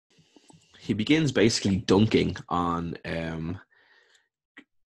he begins basically dunking on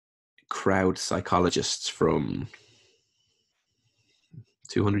crowd psychologists from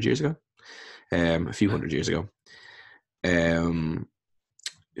 200 years ago, a few hundred years ago,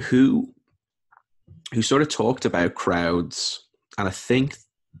 who sort of talked about crowds, and I think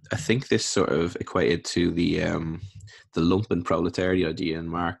this sort of equated to the lumpen proletariat idea in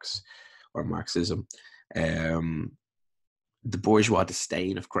Marx or Marxism, the bourgeois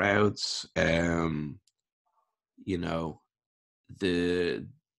disdain of crowds, you know, the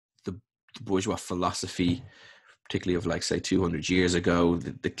bourgeois philosophy, particularly of like say 200 years ago,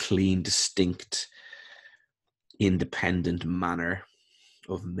 the clean, distinct, independent manner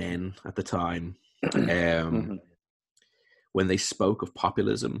of men at the time. When they spoke of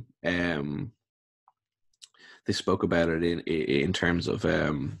populism, they spoke about it in terms of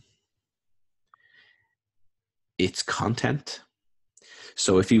its content.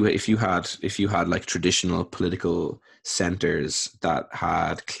 So if you had like traditional political centers that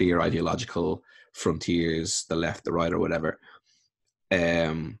had clear ideological frontiers, the left, the right, or whatever,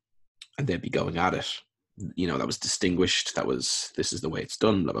 and they'd be going at it, you know, that was distinguished, that was, this is the way it's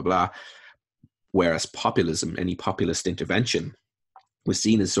done, blah blah blah. Whereas populism, any populist intervention, was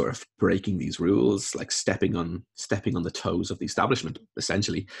seen as sort of breaking these rules, like stepping on the toes of the establishment,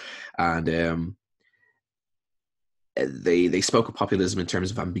 essentially. And they spoke of populism in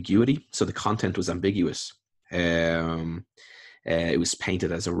terms of ambiguity. So the content was ambiguous. It was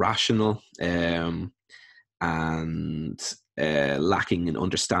painted as irrational and lacking in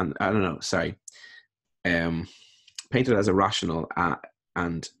understand. I don't know. Sorry, painted as irrational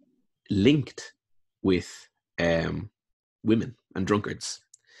and linked with women and drunkards.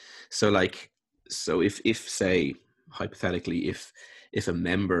 So if say hypothetically, if a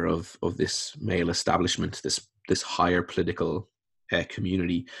member of this male establishment, this higher political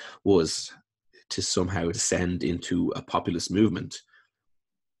community, was to somehow descend into a populist movement,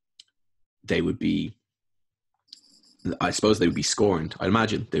 they would be, I suppose they would be scorned. I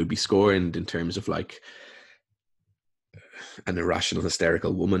imagine they would be scorned in terms of like an irrational,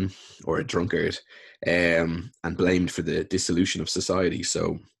 hysterical woman or a drunkard, and blamed for the dissolution of society.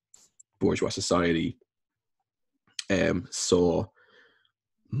 So bourgeois society saw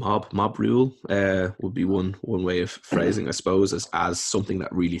mob rule, would be one way of phrasing, I suppose, as something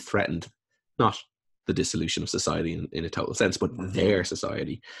that really threatened not the dissolution of society in a total sense, but their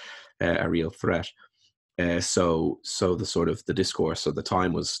society, a real threat. So the sort of the discourse of the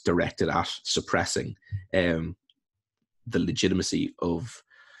time was directed at suppressing the legitimacy of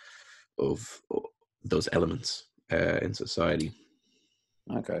those elements in society.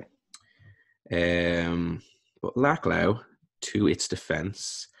 Okay. But Laclau, to its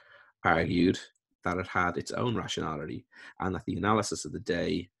defense, argued that it had its own rationality and that the analysis of the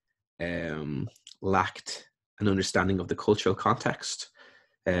day lacked an understanding of the cultural context.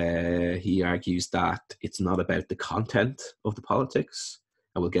 He argues that it's not about the content of the politics,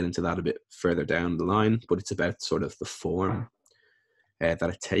 and we'll get into that a bit further down the line, but it's about sort of the form that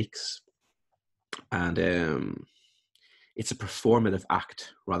it takes. And it's a performative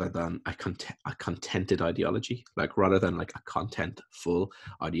act rather than a contented ideology, like rather than like a contentful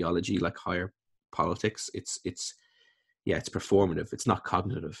ideology like higher politics. It's performative. It's not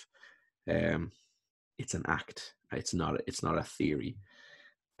cognitive. It's an act. It's not a theory.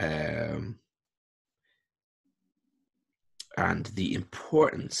 And the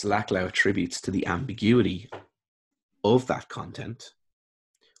importance Laclau attributes to the ambiguity of that content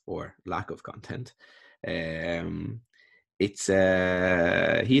or lack of content. He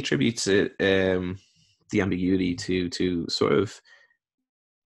attributes it, the ambiguity to sort of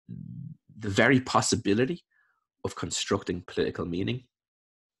the very possibility of constructing political meaning.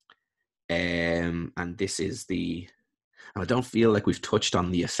 And this is and I don't feel like we've touched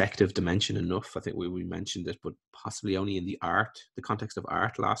on the affective dimension enough. I think we mentioned it, but possibly only in the context of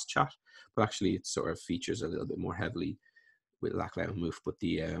art last chat. But actually, it sort of features a little bit more heavily with Laclau and Mouffe. But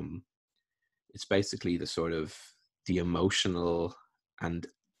it's basically the sort of the emotional and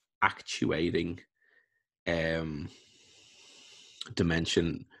actuating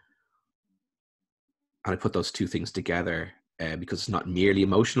dimension. And I put those two things together because it's not merely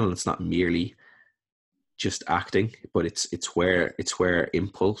emotional and it's not merely just acting, but it's where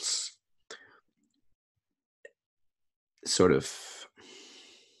impulse sort of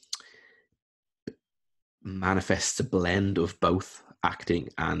manifests a blend of both acting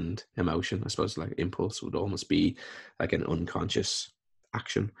and emotion. I suppose like impulse would almost be like an unconscious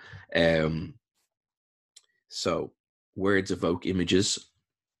action. So words evoke images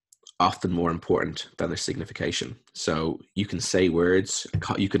often more important than their signification. So you can say words,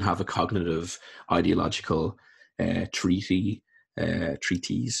 you can have a cognitive, ideological treatise,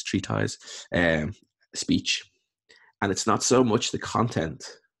 speech, and it's not so much the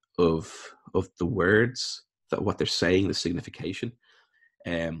content of the words, that what they're saying, the signification,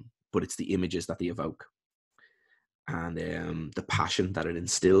 but it's the images that they evoke, and the passion that it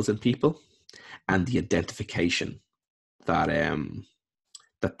instills in people, and the identification that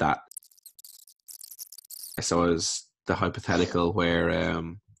that so as the hypothetical where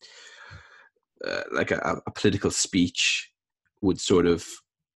like a political speech would sort of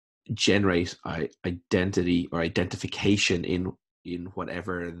generate identity or identification in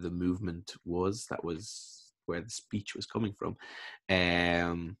whatever the movement was, that was where the speech was coming from,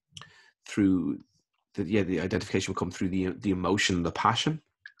 through the identification would come through the emotion, the passion,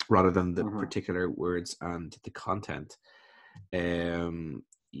 rather than the particular words and the content.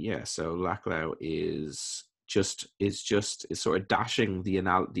 So Laclau is sort of dashing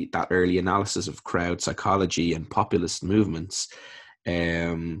that early analysis of crowd psychology and populist movements,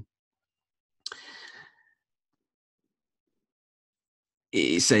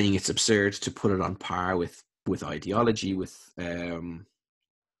 is saying it's absurd to put it on par with ideology, with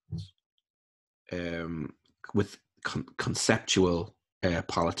conceptual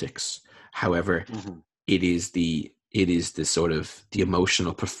politics. However, it is the sort of the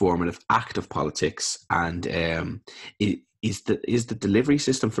emotional performative act of politics, and it is the delivery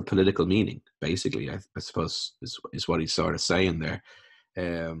system for political meaning, basically. I suppose is what he's sort of saying there.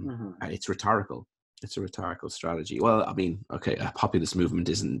 It's rhetorical. It's a rhetorical strategy. Well, I mean, okay, a populist movement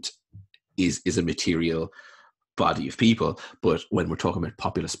is a material body of people, but when we're talking about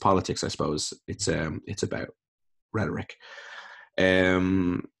populist politics, I suppose it's about rhetoric.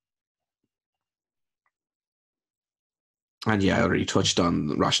 And yeah, I already touched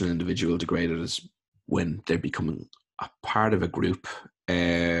on rational individual degraded as when they're becoming a part of a group,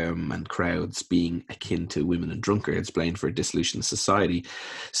 and crowds being akin to women and drunkards, blamed for dissolution of society.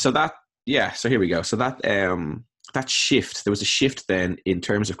 So here we go. So that shift, there was a shift then in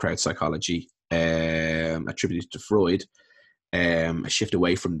terms of crowd psychology, attributed to Freud, a shift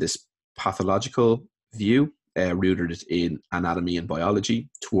away from this pathological view, rooted in anatomy and biology,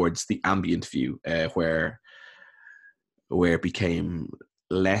 towards the ambient view, where it became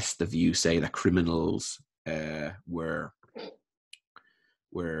less the view, say, that criminals were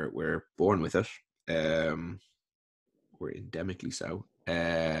born with it, were endemically so,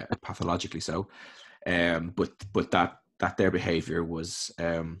 pathologically so, but that their behavior was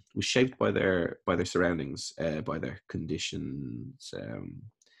shaped by their surroundings, by their conditions,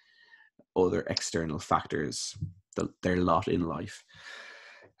 other external factors, their lot in life,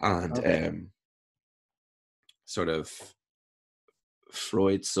 and sort of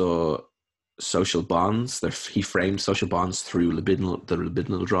Freud saw social bonds. He framed social bonds through the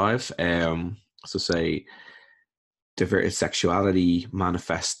libidinal drive. So say diverted sexuality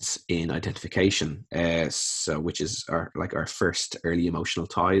manifests in identification, which is our first early emotional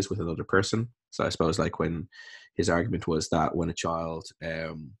ties with another person. So I suppose like when his argument was that when a child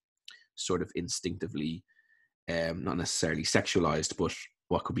sort of instinctively, not necessarily sexualized, but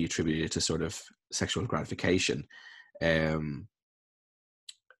what could be attributed to sort of sexual gratification,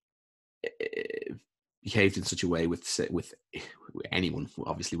 behaved in such a way with anyone who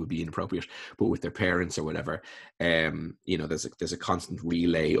obviously would be inappropriate, but with their parents or whatever, there's a constant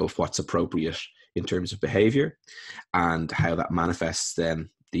relay of what's appropriate in terms of behavior, and how that manifests then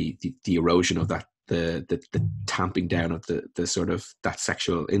the erosion of that, the tamping down of the sort of that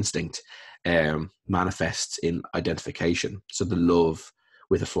sexual instinct, manifests in identification. So the love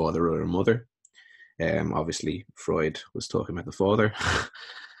with a father or a mother, obviously Freud was talking about the father.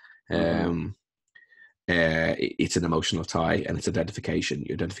 It's an emotional tie, and it's identification.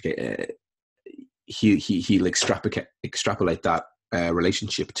 You identify. He'll extrapolate that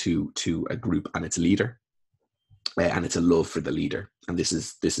relationship to a group and its leader, and it's a love for the leader. And this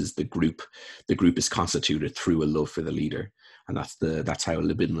is the group. The group is constituted through a love for the leader, and that's how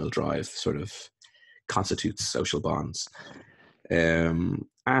libidinal drive sort of constitutes social bonds.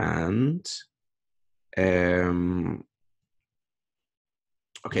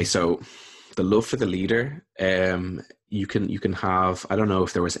 Okay, so the love for the leader, you can have, I don't know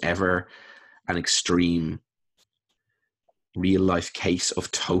if there was ever an extreme real life case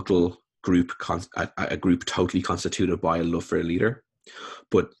of total group, a group totally constituted by a love for a leader.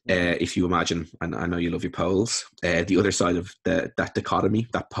 But if you imagine, and I know you love your poles, the other side of that dichotomy,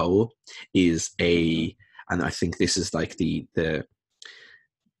 that pole, is and I think this is like the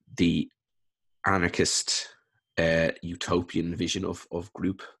anarchist utopian vision of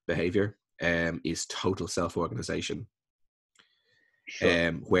group behavior is total self-organization,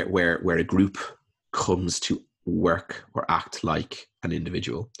 Sure. where a group comes to work or act like an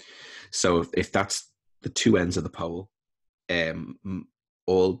individual. So if that's the two ends of the pole,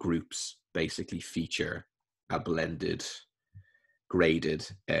 all groups basically feature a blended, graded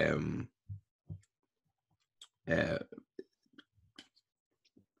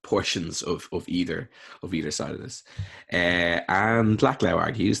portions of either side of this. And Laclau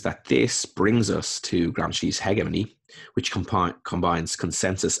argues that this brings us to Gramsci's hegemony, which combines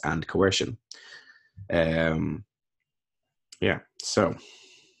consensus and coercion. So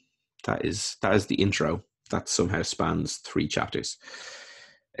that is the intro that somehow spans 3 chapters.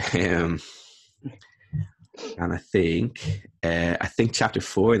 And I think chapter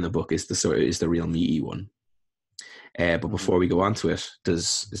 4 in the book is the real meaty one. But before we go on to it,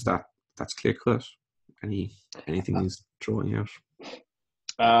 that's clear cut? Anything he's drawing out?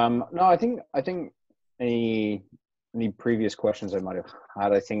 No, I think any previous questions I might have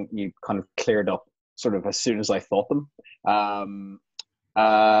had, I think you kind of cleared up sort of as soon as I thought them.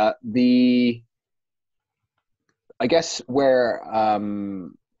 I guess where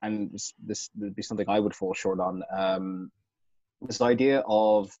and this would be something I would fall short on. This idea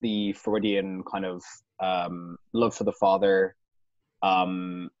of the Freudian kind of love for the father,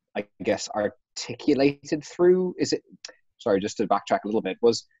 I guess articulated through, sorry, just to backtrack a little bit,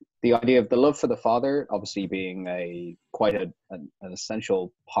 was the idea of the love for the father obviously being quite an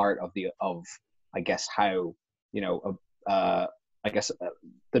essential part of I guess how, I guess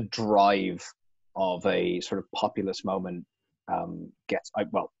the drive of a sort of populist moment how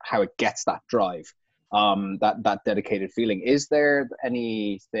it gets that drive, that dedicated feeling. Is there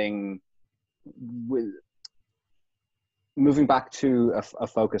anything with moving back to a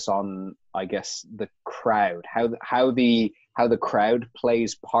focus on, I guess, the crowd, how the crowd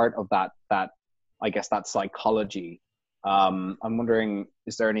plays part of that I guess that psychology? I'm wondering,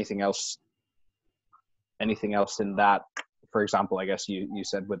 is there anything else in that? For example, I guess you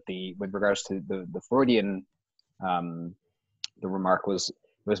said with regards to the Freudian, the remark was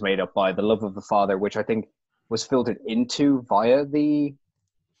made up by the love of the father, which I think was filtered into via the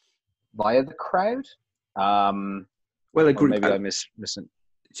crowd. Well, a group. Maybe I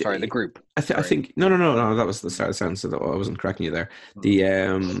sorry, the group. I think no. That was the start of the sentence. So I wasn't correcting you there.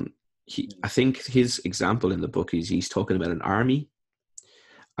 I think his example in the book is he's talking about an army,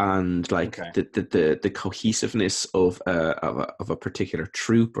 and like the cohesiveness of a particular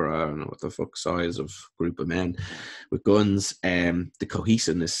troop, or I don't know what the fuck size of group of men with guns. The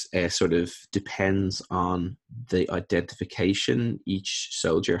cohesiveness sort of depends on the identification each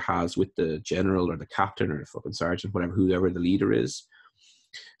soldier has with the general or the captain or the fucking sergeant, whoever the leader is.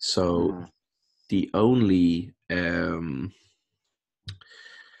 So the only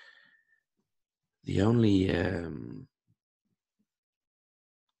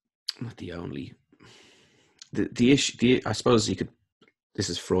the issue, I suppose you could, this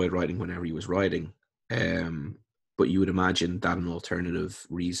is Freud writing whenever he was writing, but you would imagine that an alternative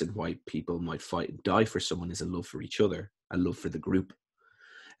reason why people might fight and die for someone is a love for each other, a love for the group,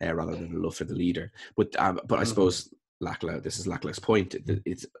 rather than a love for the leader. But I suppose Laclau, this is Laclau's point,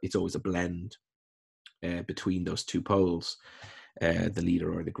 it's always a blend between those two poles, the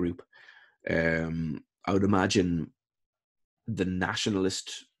leader or the group. I would imagine the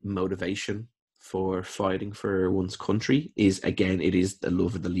nationalist motivation for fighting for one's country is, again, it is the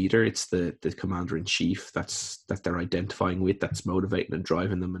love of the leader. It's the commander-in-chief that they're identifying with, that's motivating and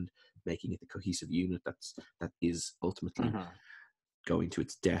driving them and making it the cohesive unit that is ultimately going to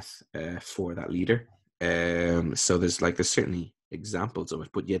its death for that leader. So there's certainly examples of it,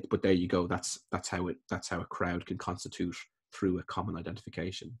 but there you go. That's how a crowd can constitute through a common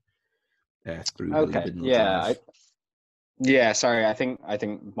identification. Through the libidinal drive. Yeah, sorry. I think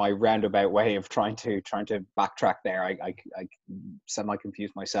my roundabout way of trying to backtrack there, I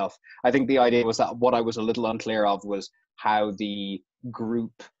semi-confused myself. I think the idea was that what I was a little unclear of was how the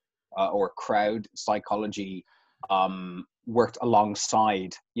group or crowd psychology worked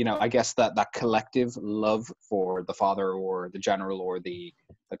alongside, I guess that collective love for the father or the general or the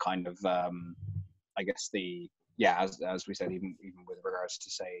kind of I guess as we said, even with regards to,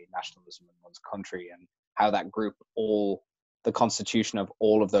 say, nationalism in one's country, and how that group, the constitution of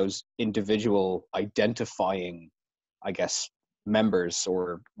all of those individual identifying, I guess, members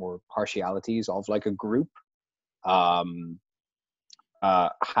or partialities of like a group, how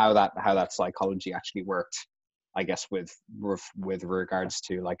that psychology actually worked, I guess, with regards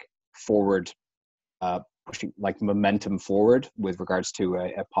to like forward pushing like momentum forward with regards to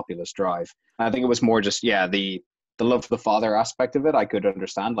a populist drive. And I think it was more just the love for the father aspect of it. I could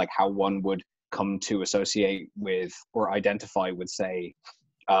understand like how one would come to associate with or identify with, say,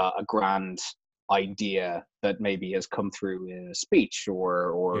 a grand idea that maybe has come through in a speech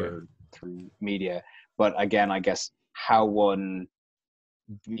or through media. But again, I guess how one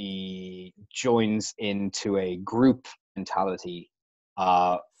joins into a group mentality,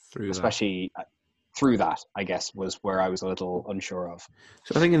 through that. especially through that, I guess, was where I was a little unsure of.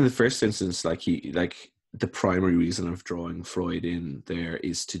 So I think in the first instance, the primary reason of drawing Freud in there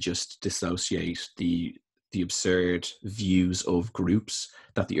is to just dissociate the absurd views of groups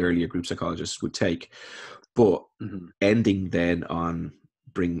that the earlier group psychologists would take, but ending then on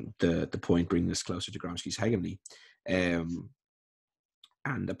bringing this closer to Gramsci's hegemony,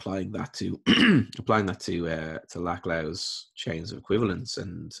 and applying that to Laclau's chains of equivalence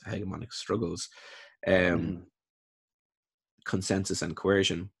and hegemonic struggles, consensus and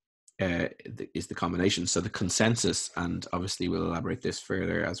coercion is the combination. So the consensus, and obviously we'll elaborate this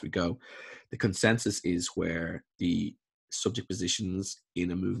further as we go, the consensus is where the subject positions in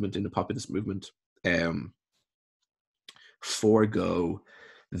a movement, in the populist movement, forego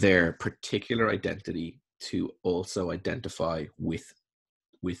their particular identity to also identify with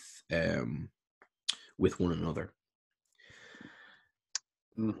one another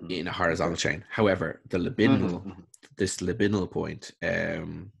in a horizontal chain. However, the this libidinal point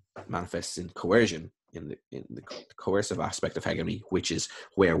manifests in coercion, in the coercive aspect of hegemony, which is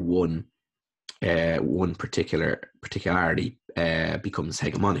where one particularity becomes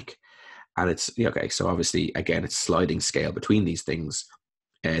hegemonic. And it's okay. So obviously, again, it's sliding scale between these things.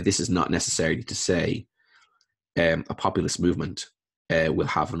 This is not necessarily to say a populist movement will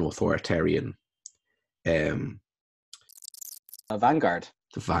have an authoritarian a vanguard.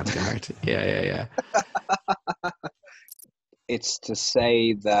 The vanguard. Yeah. It's to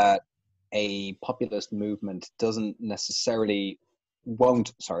say that a populist movement won't necessarily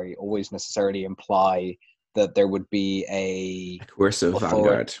imply that there would be a coercive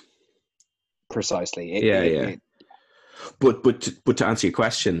vanguard. Precisely. But to answer your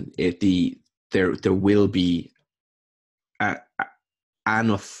question, there will be an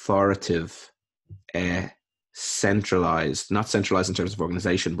authoritative, centralized, not centralized in terms of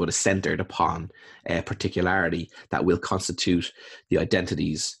organization, but is centered upon a particularity that will constitute the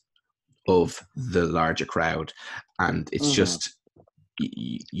identities of the larger crowd. And it's just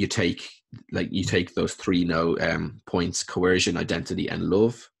you take those three points: coercion, identity, and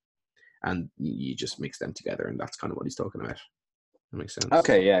love, and you just mix them together, and that's kind of what he's talking about. That makes sense.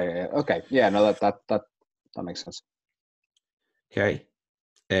 Okay, yeah. Okay, yeah, no, that makes sense. Okay.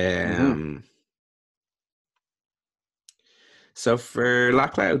 So for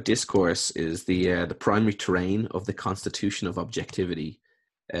Laclau, discourse is the primary terrain of the constitution of objectivity,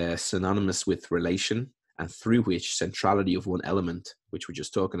 synonymous with relation, and through which centrality of one element, which we're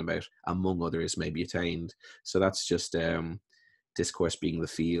just talking about, among others, may be attained. So that's just discourse being the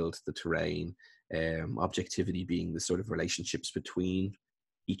field, the terrain, objectivity being the sort of relationships between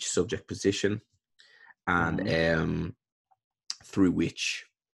each subject position, and through which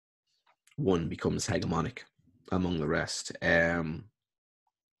one becomes hegemonic among the rest. For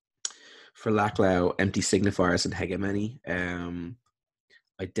Laclau, empty signifiers and hegemony,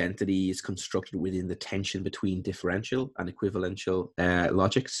 identity is constructed within the tension between differential and equivalential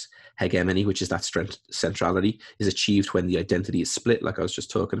logics. Hegemony, which is that centrality, is achieved when the identity is split, like I was just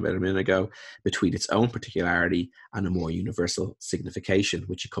talking about a minute ago, between its own particularity and a more universal signification,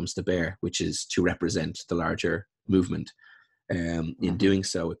 which it comes to bear, which is to represent the larger movement. In doing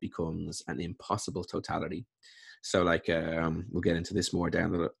so, it becomes an impossible totality. So, we'll get into this more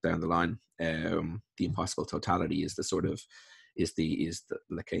down the line. The impossible totality is the sort of is the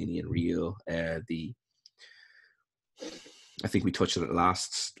Lacanian real. I think we touched on it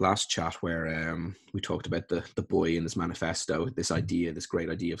last chat where we talked about the boy in his manifesto. This great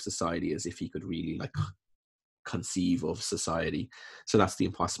idea of society, as if he could really conceive of society. So that's the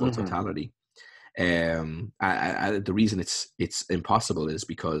impossible totality. The reason it's impossible is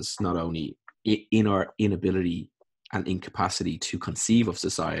because not only in our inability and incapacity to conceive of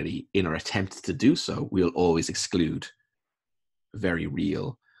society, in our attempt to do so, we'll always exclude very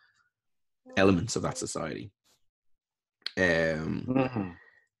real elements of that society. In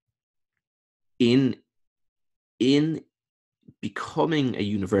becoming a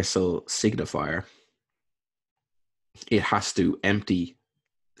universal signifier, it has to empty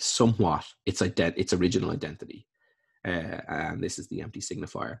somewhat its original identity, and this is the empty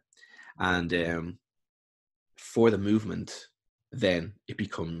signifier. And for the movement, then it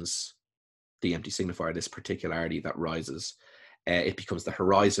becomes the empty signifier, this particularity that rises, it becomes the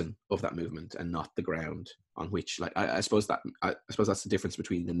horizon of that movement and not the ground on which, like, I suppose that's the difference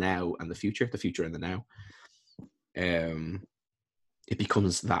between the now and the future and the now. It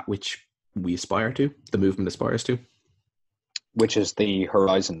becomes that which we aspire to, the movement aspires to. Which is the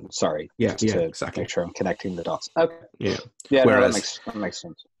horizon, sorry. Yeah, just to exactly. make sure I'm connecting the dots. Okay. Yeah. Yeah, whereas, that makes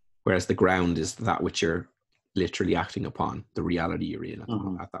sense. Whereas the ground is that which you're literally acting upon, the reality you're in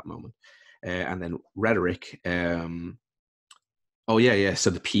at that moment. And then rhetoric, so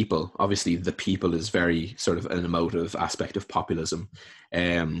the people, obviously the people is very sort of an emotive aspect of populism,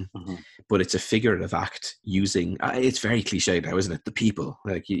 but it's a figurative act using, it's very cliche now, isn't it? The people,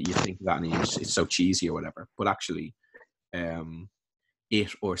 like you think that and it's so cheesy or whatever, but actually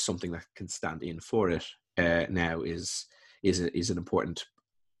it or something that can stand in for it now is an important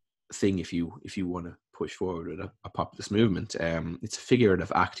thing if you want to push forward with a populist movement. It's a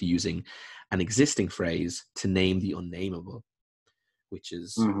figurative act using an existing phrase to name the unnameable, which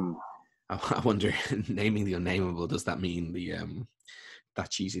is I wonder, naming the unnameable, does that mean the that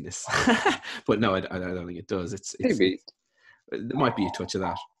cheesiness? But no, I don't think it does. It's there might be a touch of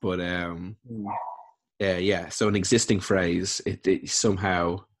that, but so an existing phrase, it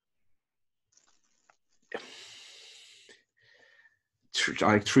somehow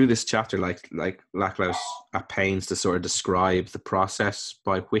through this chapter, like Laclau's at pains to sort of describe the process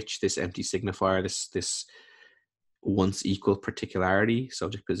by which this empty signifier, this once equal particularity,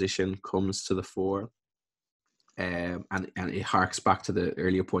 subject position, comes to the fore, and it harks back to the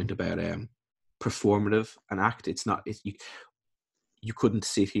earlier point about performative an act. It's not you couldn't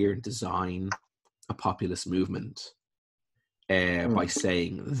sit here and design a populist movement by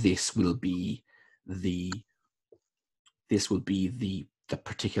saying this will be the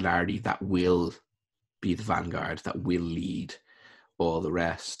particularity that will be the vanguard, that will lead all the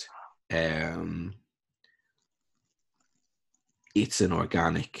rest. It's an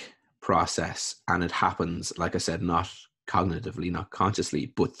organic process, and it happens, like I said, not cognitively, not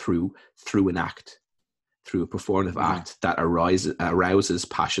consciously, but through an act, through a performative act that arouses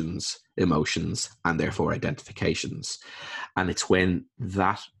passions, emotions, and therefore identifications. And it's when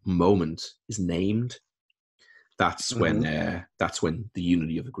that moment is named, that's when the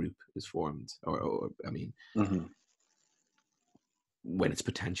unity of the group is formed, or when its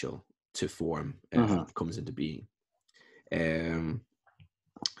potential to form comes into being.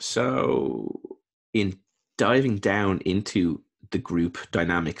 So in diving down into the group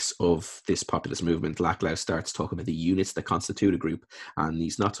dynamics of this populist movement, Laclau starts talking about the units that constitute a group, and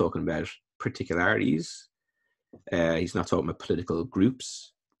he's not talking about particularities. He's not talking about political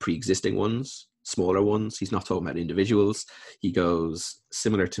groups, pre-existing ones, smaller ones. He's not talking about individuals. He goes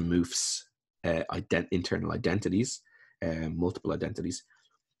similar to Mouffe's internal identities, multiple identities.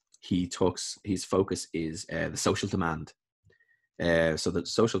 His focus is the social demand. So the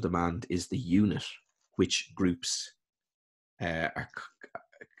social demand is the unit which groups are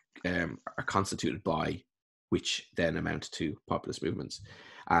constituted by, which then amount to populist movements.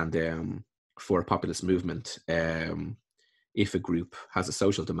 And for a populist movement, if a group has a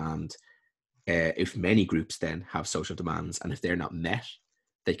social demand, if many groups then have social demands, and if they're not met,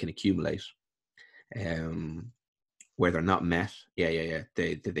 they can accumulate. Where they're not met, they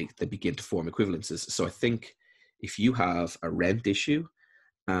begin to form equivalences. So I think if you have a rent issue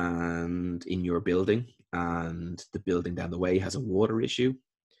and in your building, and the building down the way has a water issue,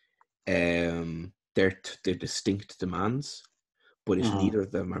 they're distinct demands, but if neither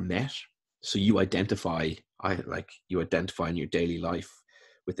of them are met, so you identify in your daily life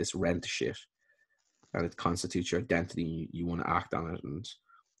with this rent shit, and it constitutes your identity. You want to act on it, and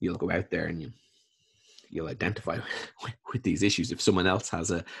you'll go out there and you'll identify with these issues. If someone else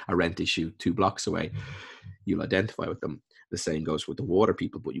has a rent issue 2 blocks away, you'll identify with them. The same goes with the water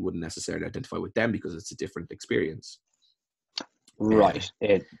people, but you wouldn't necessarily identify with them because it's a different experience. Right.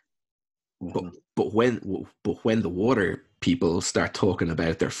 But when the water people start talking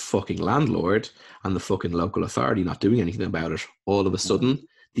about their fucking landlord and the fucking local authority not doing anything about it, all of a sudden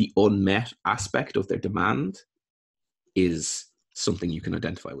the unmet aspect of their demand is something you can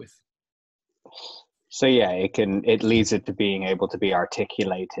identify with. So yeah, it leads it to being able to be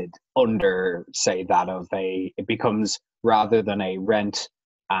articulated under, say, that of it becomes, rather than a rent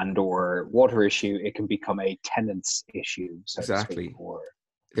and or water issue, it can become a tenants issue. So exactly. To speak, or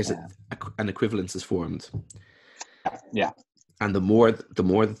there's an equivalence is formed. Yeah. And the more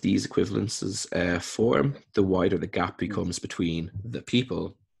that these equivalences form, the wider the gap becomes between the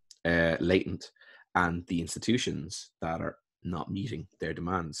people, latent, and the institutions that are not meeting their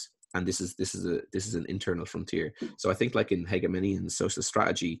demands. And this is an internal frontier. So I think, like in hegemony and social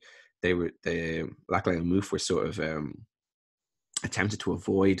strategy, Laclau and Mouffe were sort of attempted to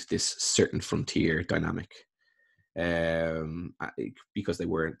avoid this certain frontier dynamic, because they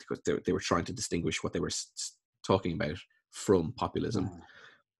were trying to distinguish what they were talking about from populism.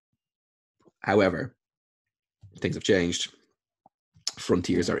 However, things have changed.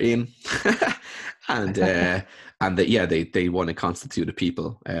 Frontiers are in, and they want to constitute a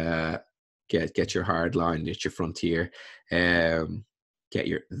people. Get your hard line, get your frontier, get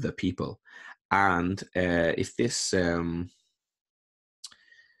the people, and if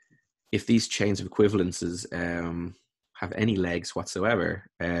these chains of equivalences have any legs whatsoever,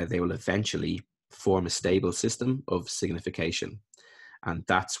 they will eventually form a stable system of signification, and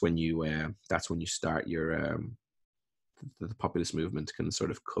that's when you start your the populist movement can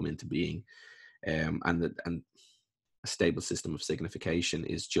sort of come into being, and a stable system of signification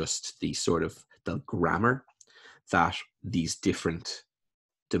is just the sort of the grammar that these different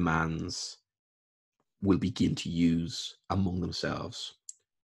demands will begin to use among themselves.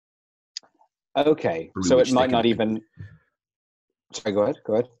 Okay, so it might not even. Sorry, go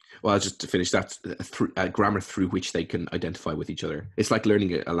ahead. Well, just to finish, that's a grammar through which they can identify with each other. It's like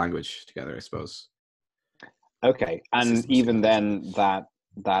learning a language together, I suppose. Okay, and even then, that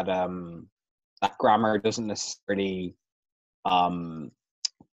grammar doesn't necessarily. What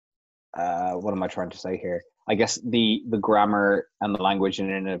am I trying to say here? I guess the grammar and the language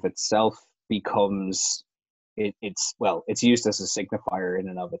in and of itself becomes it's used as a signifier in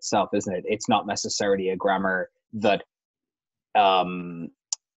and of itself, isn't it? It's not necessarily a grammar that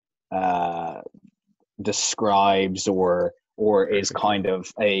describes or is kind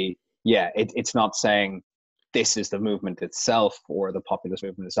of it's not saying this is the movement itself or the populist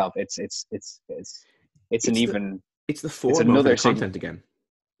movement itself. It's the form over the content again.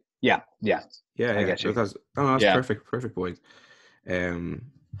 Yeah. I get you. That's perfect point.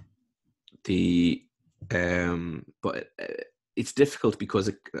 But it's difficult because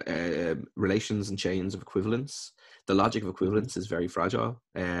relations and chains of equivalence. The logic of equivalence is very fragile.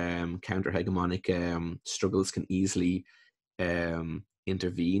 Counter-hegemonic struggles can easily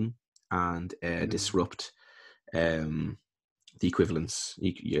intervene and disrupt the equivalence.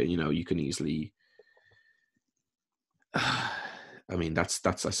 You can easily. I mean, that's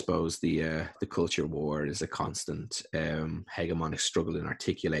I suppose the culture war is a constant hegemonic struggle in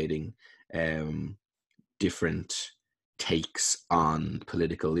articulating different takes on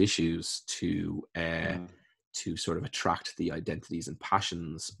political issues to sort of attract the identities and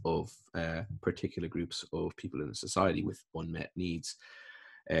passions of particular groups of people in a society with unmet needs.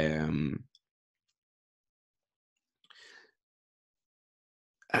 And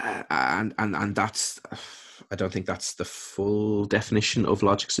that's, I don't think that's the full definition of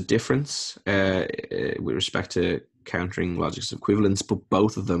logics of difference with respect to countering logics of equivalence, but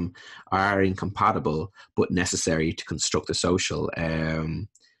both of them are incompatible but necessary to construct the social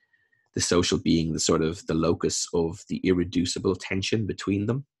being the sort of the locus of the irreducible tension between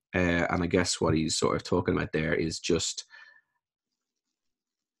them. And I guess what he's sort of talking about there is just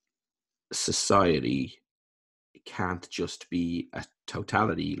society can't just be a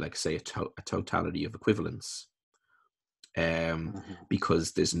totality, like say a totality of equivalence,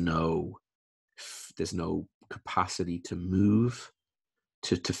 because there's no capacity to move,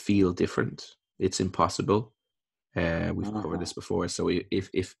 to feel different. It's impossible. We've covered this before. So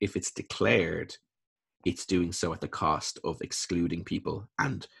if it's declared, it's doing so at the cost of excluding people,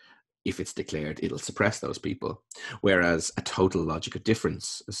 and if it's declared, it'll suppress those people. Whereas a total logic of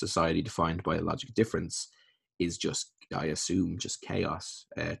difference, a society defined by a logic of difference, is just, I assume, just chaos,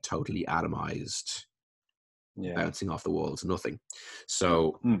 totally atomized, bouncing off the walls, nothing.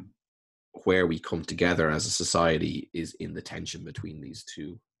 So where we come together as a society is in the tension between these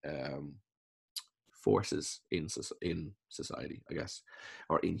two forces in society, I guess,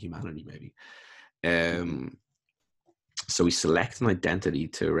 or in humanity maybe. So we select an identity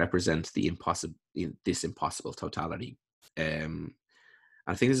to represent this impossible totality.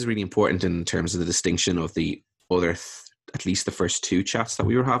 I think this is really important in terms of the distinction of the other, at least the first two chats that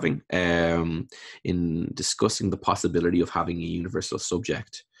we were having, in discussing the possibility of having a universal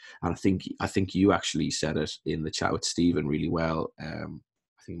subject. And I think you actually said it in the chat with Stephen really well. I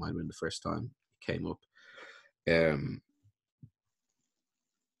think it might have been the first time it came up.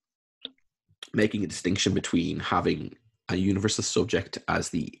 Making a distinction between having a universal subject as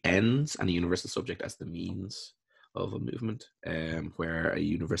the ends and a universal subject as the means of a movement, where a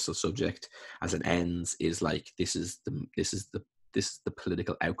universal subject as an ends is like, this is the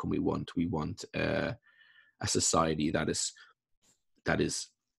political outcome we want. We want a society that is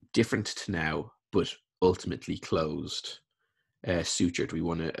different to now, but ultimately closed sutured. We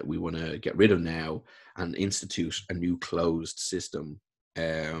want to get rid of now and institute a new closed system,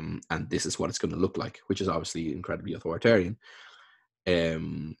 and this is what it's going to look like, which is obviously incredibly authoritarian,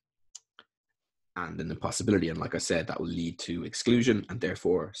 and an impossibility. And like I said, that will lead to exclusion and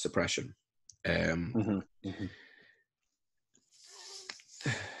therefore suppression.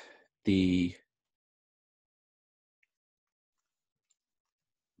 The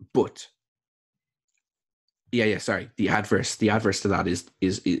adverse to that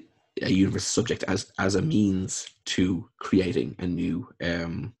is a universal subject as a means to creating a new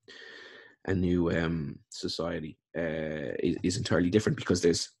society is entirely different,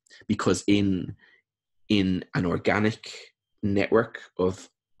 because in an organic network of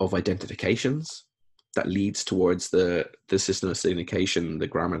identifications that leads towards the system of signification, the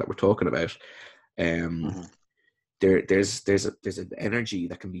grammar that we're talking about, there's an energy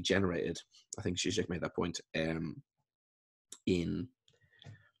that can be generated. I think Zizek made that point, in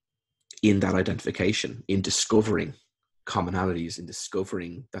that identification, in discovering commonalities, in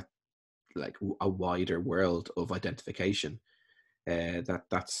discovering that, like, a wider world of identification,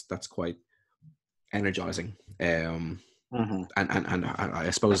 that's quite energizing, and I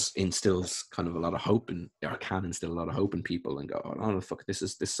suppose instills kind of a lot of hope, or can instill a lot of hope in people, and go, oh no, fuck, this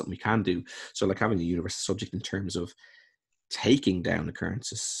is something we can do. So, like, having a universal subject in terms of taking down the current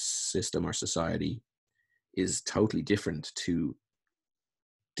system or society is totally different to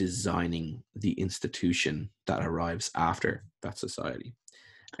designing the institution that arrives after that society.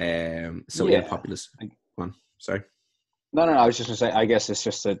 In populist, sorry. No. I was just gonna say, I guess it's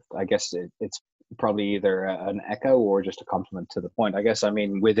just it's probably either an echo or just a compliment to the point. I guess, I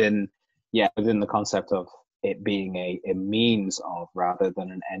mean, within the concept of it being a means of, rather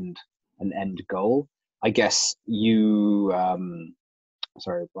than an end goal. I guess you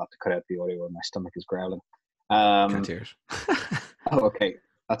sorry, I'll have to cut out the audio, my stomach is growling. Can't hear it. Oh, okay,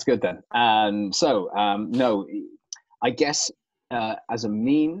 that's good then. So no, I guess as a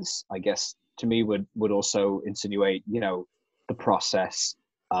means, I guess to me would also insinuate, the process,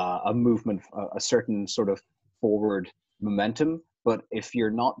 a movement, a certain sort of forward momentum. But if you're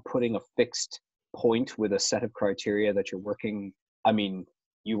not putting a fixed point with a set of criteria that you're working, I mean,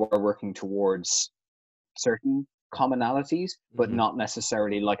 you are working towards certain commonalities, but not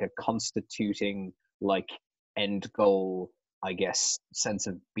necessarily like a constituting, like, end goal, I guess, sense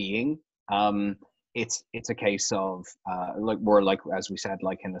of being. It's a case of like, more like, as we said,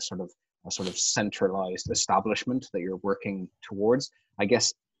 like in a sort of centralized establishment that you're working towards. I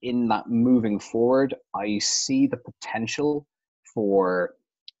guess in that moving forward, I see the potential for,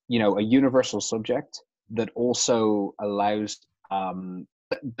 a universal subject that also allows,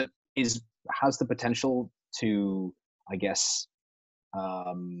 that has the potential to, I guess,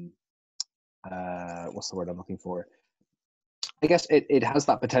 what's the word I'm looking for? I guess it has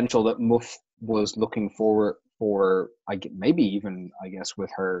that potential that Muff was looking for, maybe even, I guess,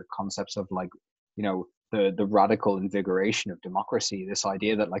 with her concepts of, like, the radical invigoration of democracy, this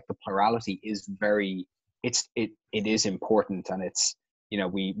idea that, like, the plurality is it is important, and it's,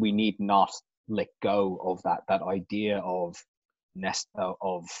 we need not let go of that idea of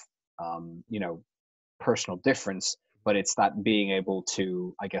personal difference, but it's that being able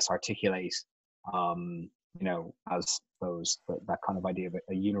to, I guess, articulate, as that kind of idea of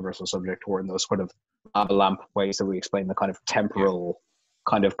a universal subject, or in those sort of lava lamp ways that we explain the kind of temporal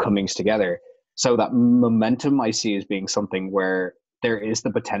kind of comings together. So that momentum I see as being something where there is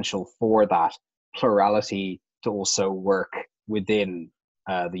the potential for that plurality to also work within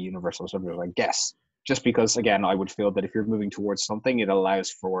the universal subject, I guess. Just because, again, I would feel that if you're moving towards something, it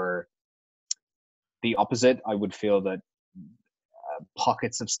allows for the opposite. I would feel that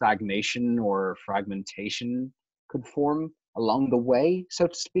pockets of stagnation or fragmentation could form along the way, so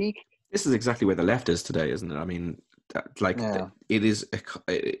to speak. This is exactly where the left is today, isn't it? I mean, it is.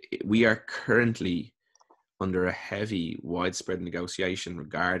 We are currently under a heavy, widespread negotiation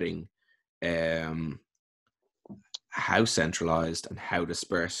regarding how centralized and how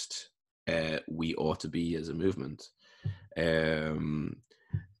dispersed we ought to be as a movement. The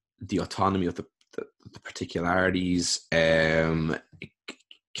autonomy of the particularities can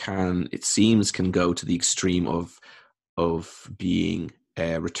go to the extreme of being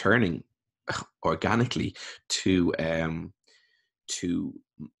returning organically to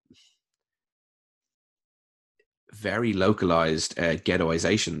very localized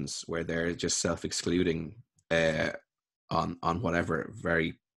ghettoizations, where they're just self-excluding on whatever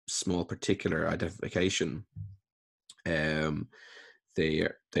very small particular identification they're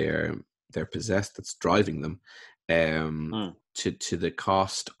possessed, that's driving them. Mm. to the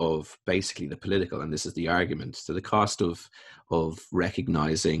cost of basically the political, and this is the argument, to the cost of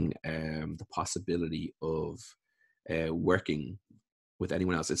recognizing the possibility of working with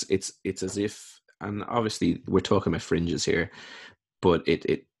anyone else. It's as if, and obviously we're talking about fringes here, but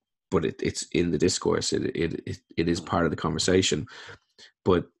it's in the discourse. It is part of the conversation.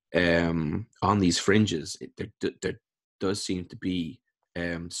 But on these fringes, there does seem to be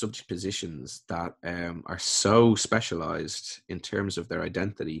subject positions that are so specialized in terms of their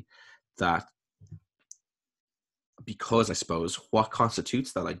identity that, because I suppose what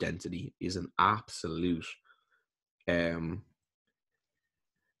constitutes that identity is an absolute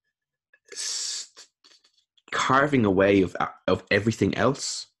carving away of everything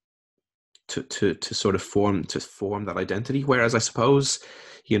else to sort of form that identity. Whereas I suppose,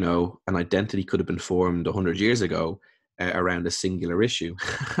 an identity could have been formed 100 years ago around a singular issue,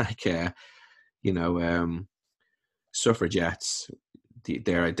 like suffragettes.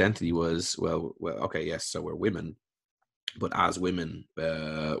 Their identity was well, okay, yes, so we're women, but as women,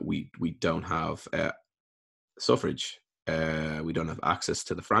 we don't have suffrage. We don't have access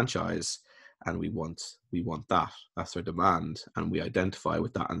to the franchise, and we want that. That's our demand, and we identify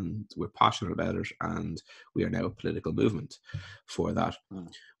with that, and we're passionate about it, and we are now a political movement for that.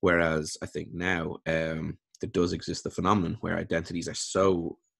 Whereas I think now there does exist the phenomenon where identities are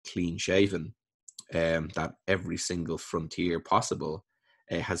so clean shaven that every single frontier possible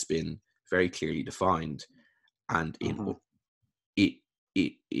has been very clearly defined, and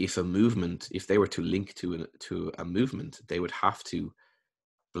if a movement, if they were to link to a movement, they would have to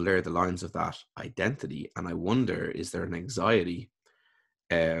blur the lines of that identity. And I wonder, is there an anxiety?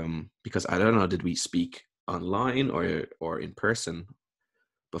 Because I don't know, did we speak online or in person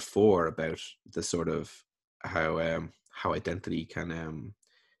before about the sort of how identity can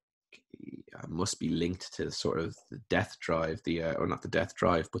must be linked to sort of the death drive, or not the death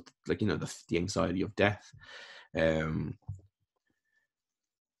drive, but like the anxiety of death.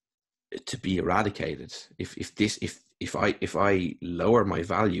 To be eradicated. If I lower my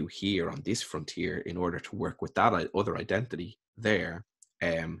value here on this frontier in order to work with that other identity there,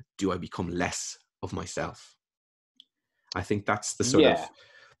 do I become less of myself? I think that's the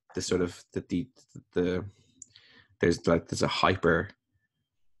sort of there's a hyper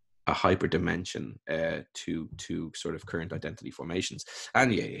dimension to sort of current identity formations.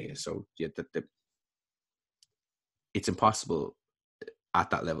 And so it's impossible at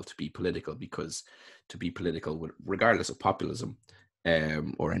that level to be political, because to be political, regardless of populism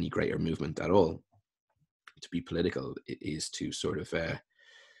or any greater movement at all, to be political is to sort of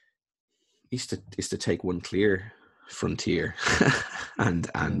is to take one clear frontier and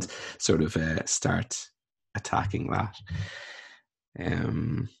sort of start attacking that.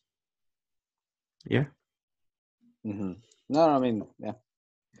 Yeah. Mm-hmm. No, I mean, yeah.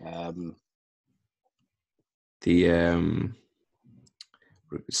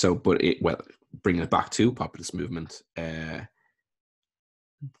 So, but bringing it back to populist movement,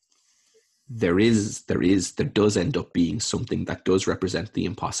 there does end up being something that does represent the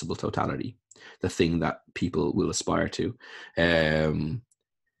impossible totality, the thing that people will aspire to.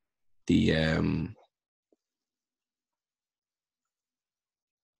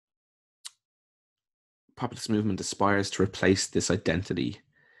 Populist movement aspires to replace this identity,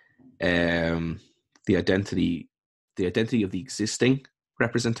 the identity of the existing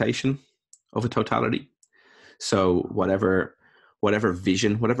representation of a totality. So whatever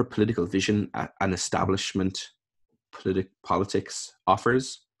vision, whatever political vision an establishment politics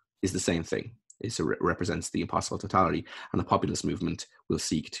offers is the same thing. It represents the impossible totality, and the populist movement will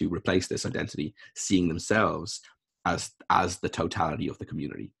seek to replace this identity, seeing themselves as the totality of the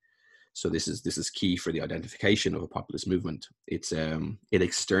community. So this is key for the identification of a populist movement. It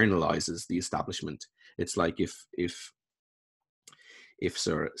externalizes the establishment. It's like if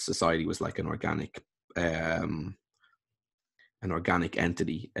society was like an organic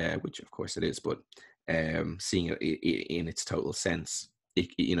entity, which of course it is, but seeing it in its total sense,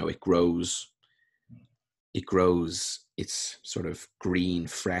 it grows. Its sort of green,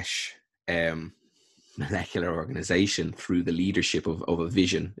 fresh molecular organization through the leadership of a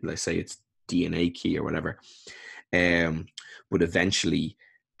vision. Let's say it's DNA key or whatever. But eventually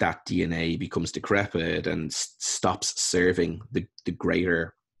that DNA becomes decrepit and stops serving the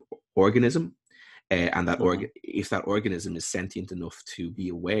greater organism. And that if that organism is sentient enough to be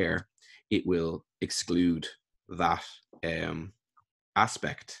aware, it will exclude that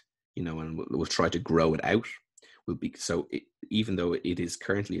aspect, and we'll try to grow it out. Even though it is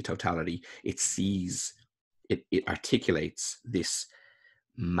currently a totality, it articulates this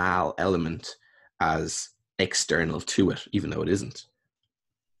mal element as external to it, even though it isn't.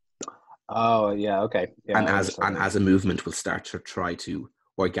 Oh, yeah, okay. Yeah, And I and understand. as a movement will start to try to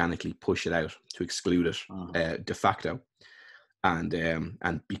organically push it out, to exclude it de facto, and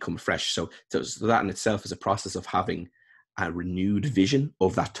become fresh. So that in itself is a process of having a renewed vision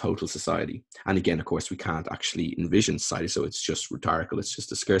of that total society. And again, of course, we can't actually envision society, so it's just rhetorical, it's just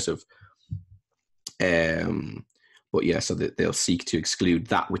discursive. But yeah, so they'll seek to exclude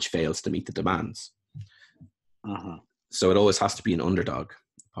that which fails to meet the demands. So it always has to be an underdog.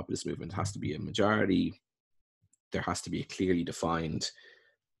 The populist movement has to be a majority. There has to be a clearly defined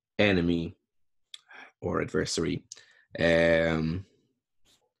enemy or adversary, and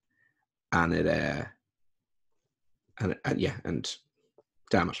it and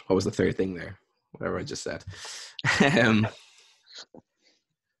damn it, what was the third thing there? Whatever I just said.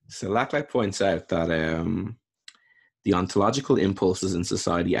 So Laclau points out that the ontological impulses in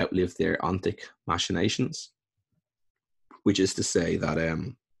society outlive their ontic machinations, which is to say that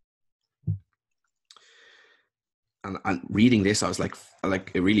and reading this, I was like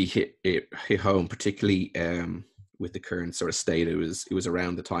it really hit home, particularly with the current sort of state. It was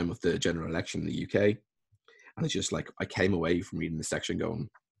around the time of the general election in the UK, and it's just like I came away from reading the section going,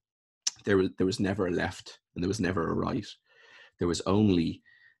 there was never a left and there was never a right. There was only,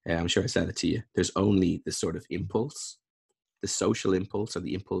 I'm sure I said it to you, there's only this sort of impulse, the social impulse or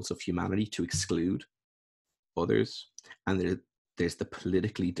the impulse of humanity to exclude others, and there's the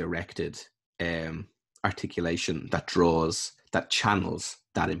politically directed articulation that channels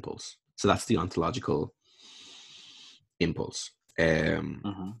that impulse. So that's the ontological impulse, and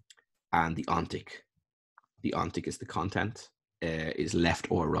the ontic is the content, is left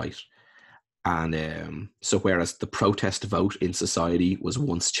or right. And so whereas the protest vote in society was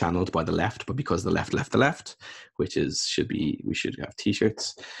once channeled by the left, but because the left left the left, which we should have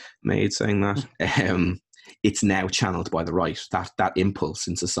t-shirts made saying that, it's now channeled by the right, that impulse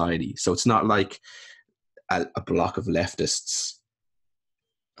in society. So it's not like a block of leftists,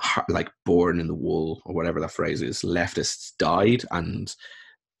 like born in the wool, or whatever that phrase is, leftists died and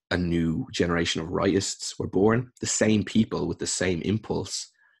a new generation of rightists were born. The same people with the same impulse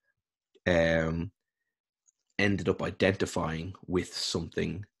ended up identifying with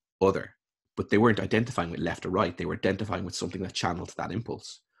something other, but they weren't identifying with left or right. They were identifying with something that channeled that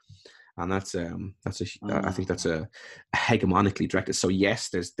impulse. And I think that's a hegemonically directed. So yes,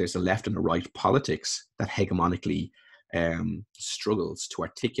 there's a left and a right politics that hegemonically struggles to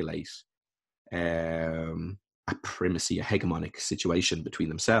articulate a primacy, a hegemonic situation between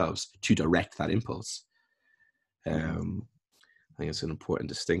themselves to direct that impulse. I think it's an important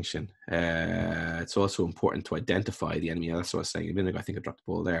distinction. It's also important to identify the enemy. That's what I was saying a minute ago. I think I dropped the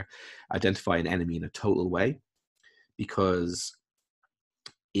ball there. Identify an enemy in a total way, because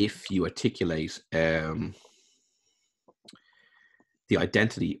if you articulate the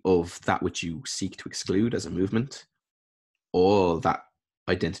identity of that which you seek to exclude as a movement, all that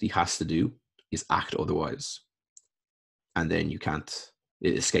identity has to do is act otherwise. And then it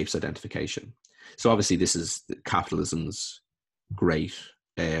escapes identification. So obviously this is capitalism's great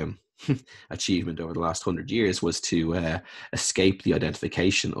achievement over the last 100 years, was to escape the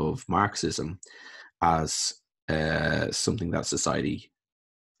identification of Marxism as something that society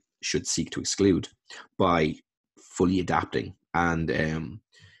should seek to exclude by fully adapting and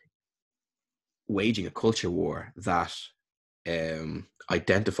waging a culture war that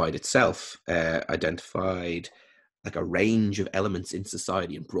identified like a range of elements in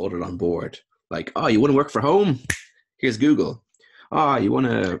society and brought it on board. Like, oh, you want to work for home? Here's Google. Oh, you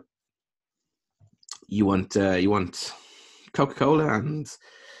want Coca-Cola and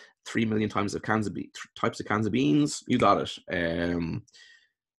 3 million types of cans of beans? You got it.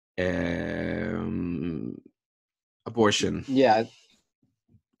 Abortion, yeah,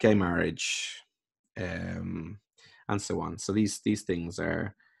 gay marriage, and so on. So these things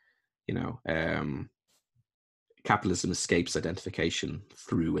are, capitalism escapes identification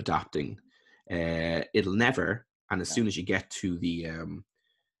through adapting. It'll never, and as soon as you get to the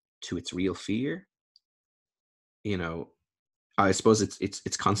to its real fear, I suppose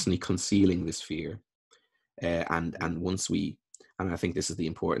it's constantly concealing this fear, and once and I think this is the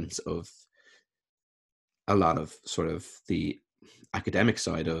importance of a lot of sort of the academic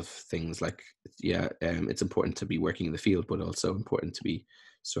side of things. Like, it's important to be working in the field, but also important to be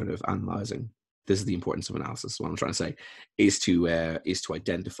sort of analyzing. This is the importance of analysis. What I'm trying to say is to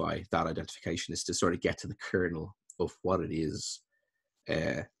identify that identification, is to sort of get to the kernel of what it is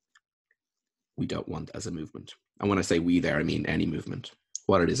we don't want as a movement. And when I say we there, I mean any movement.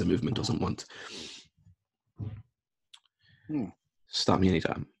 What it is a movement doesn't want. Stop me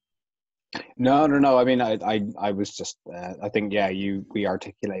anytime. No. I mean, I was just, I think, yeah, we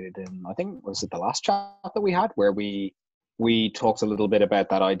articulated in, I think, was it the last chat that we had where we talked a little bit about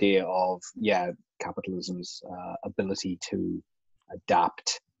that idea of, yeah, capitalism's ability to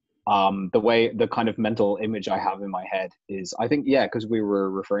adapt. The kind of mental image I have in my head is, I think, yeah, because we were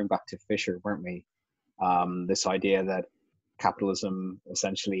referring back to Fisher, weren't we? This idea that capitalism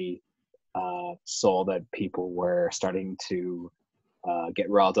essentially saw that people were starting to get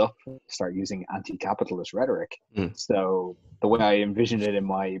riled up, start using anti-capitalist rhetoric. Mm. So the way I envisioned it in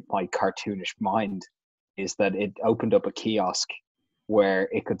my cartoonish mind is that it opened up a kiosk where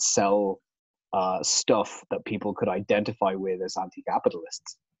it could sell stuff that people could identify with as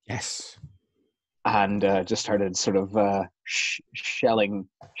anti-capitalists, Yes. and just started sort of shelling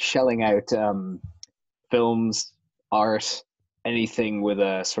out films, art, anything with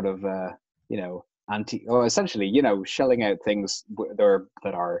a sort of you know or essentially shelling out things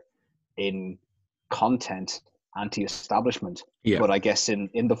that are in content anti-establishment, Yeah. but I guess in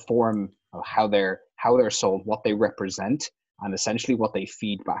the form of how they're sold, what they represent, and essentially what they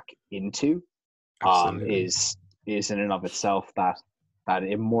feed back into, Absolutely. is in and of itself that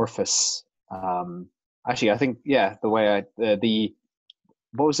amorphous. Actually, I think, yeah, the way the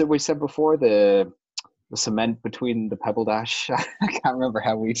what was it we said before, the cement between the pebble dash. I can't remember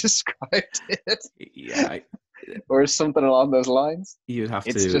how we described it, Yeah. or something along those lines. You'd have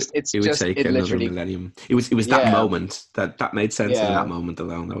It's to. just, it's It would just, take it another literally, millennium. It was that yeah, moment that made sense in that yeah, moment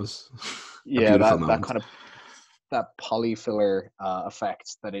alone. That was a yeah. beautiful That moment. kind of that polyfiller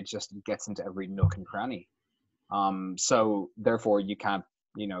effect that it just gets into every nook and cranny. So therefore, you can't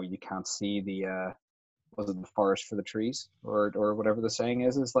see the was it the forest for the trees, or whatever the saying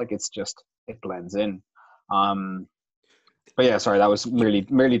is. It's like, it's just, it blends in. Um, but yeah, sorry, that was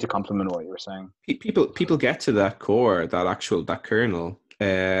merely to compliment what you were saying. People get to that core, that kernel,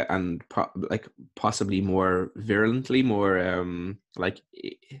 and like possibly more virulently, more like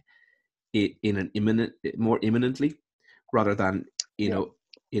in an more imminently, rather than you Yeah. know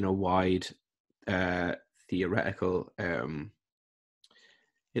in a wide uh, theoretical.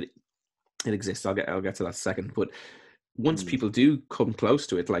 It it exists. I'll get to that second. But once Mm. people do come close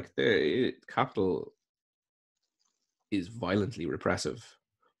to it, like the capital is violently repressive.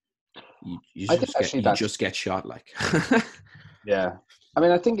 I think actually You that's, just get shot like. yeah. I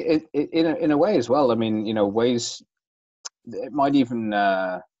mean, I think in a way as well. I mean, ways it might even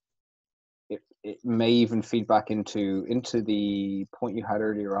it may even feed back into the point you had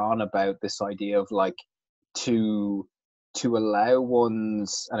earlier on about this idea of like, to allow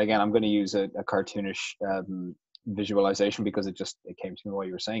one's, and again, I'm going to use a cartoonish visualization because it came to me while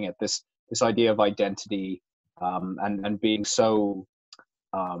you were saying it, this idea of identity, and being so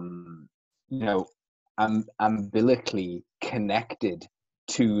um, you know, umbilically connected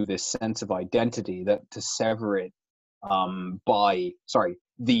to this sense of identity, that to sever it, by, sorry,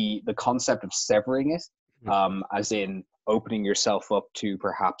 the concept of severing it, as in opening yourself up to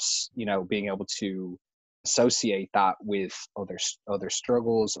perhaps, being able to associate that with other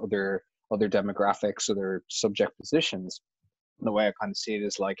struggles, other demographics, other subject positions. And the way I kind of see it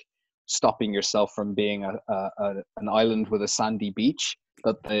is like stopping yourself from being an island with a sandy beach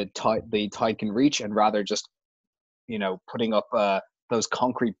that the tide can reach, and rather just putting up those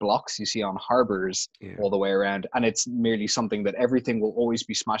concrete blocks you see on harbors Yeah, all the way around, and it's merely something that everything will always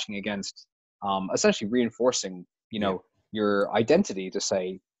be smashing against, essentially reinforcing yeah, your identity, to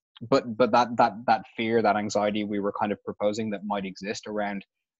say. But that fear, that anxiety we were kind of proposing that might exist around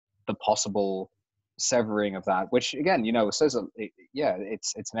the possible severing of that, which again, says yeah,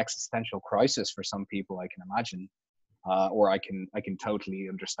 it's an existential crisis for some people, I can imagine, or I can totally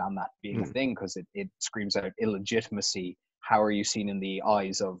understand that being a mm, thing, because it screams out illegitimacy. How are you seen in the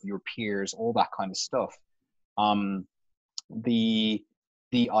eyes of your peers? All that kind of stuff. Um, the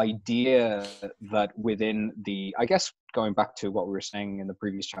the idea that within the, I guess, going back to what we were saying in the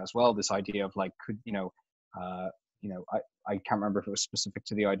previous chat as well, this idea of like, could uh, I can't remember if it was specific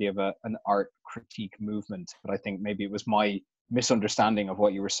to the idea of an art critique movement, but I think maybe it was my misunderstanding of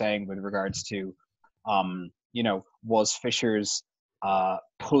what you were saying with regards to, was Fisher's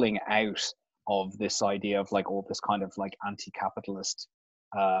pulling out of this idea of like all this kind of like anti-capitalist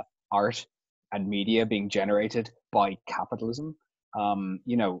uh, art and media being generated by capitalism.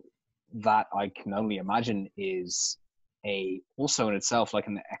 That I can only imagine is a also in itself like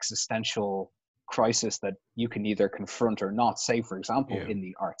an existential crisis that you can either confront or not. Say, for example, yeah, in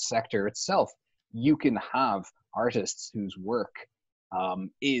the art sector itself, you can have artists whose work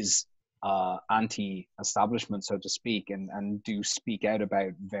is anti-establishment, so to speak, and do speak out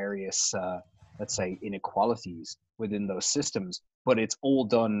about various, let's say, inequalities within those systems. But it's all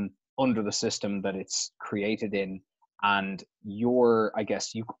done under the system that it's created in, and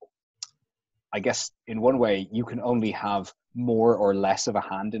I guess in one way you can only have more or less of a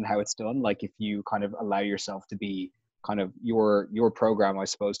hand in how it's done. Like if you kind of allow yourself to be kind of your program, I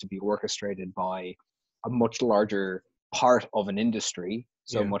suppose, to be orchestrated by a much larger part of an industry.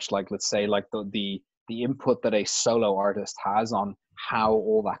 So much like, let's say, like the input that a solo artist has on how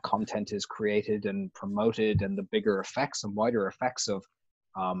all that content is created and promoted, and the bigger effects and wider effects of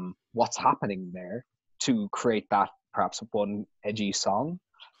what's happening there to create that perhaps one edgy song.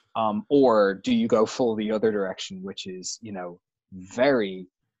 Or do you go full the other direction, which is, very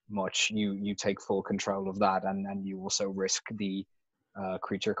much you take full control of that, and you also risk the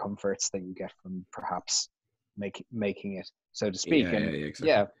creature comforts that you get from perhaps making it, so to speak. Yeah, And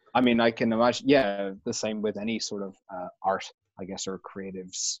exactly. I mean, I can imagine, the same with any sort of art, I guess, or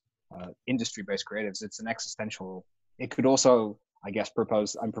creatives, industry-based creatives. It's an existential. It could also, I guess,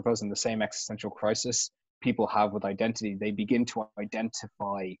 I'm proposing the same existential crisis people have with identity. They begin to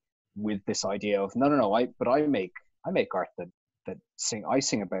identify with this idea of no, I make art that I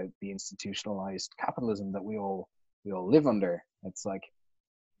sing about the institutionalized capitalism that we all live under. It's like,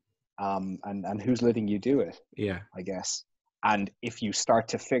 and who's letting you do it? Yeah, I guess. And if you start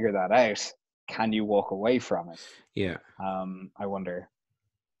to figure that out, can you walk away from it? yeah, I wonder.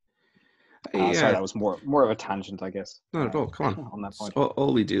 Sorry, yeah. that was more of a tangent, I guess, Not at all. Come on. on that point.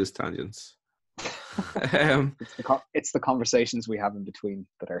 All we do is tangents. um, It's the conversations we have in between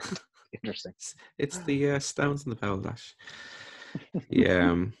that are interesting. it's the stones in the pole dash.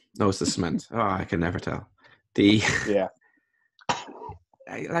 Yeah. No, it's the cement. Oh, I can never tell. The Yeah.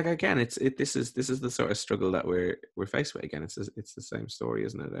 like again, this is the sort of struggle that we're faced with again. It's the same story,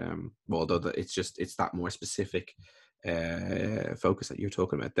 isn't it? Although it's that more specific focus that you're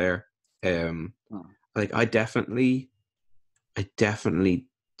talking about there. Like I definitely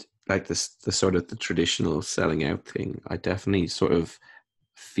like this, the sort of the traditional selling out thing. I definitely sort of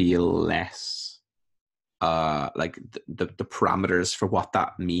feel less like the parameters for what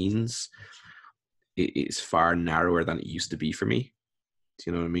that means is far narrower than it used to be for me. Do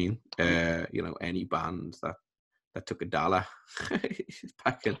you know what I mean? Any band that took $1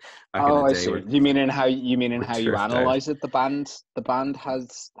 back in the I day see. were You mean in how you turfed out. analyze it? The band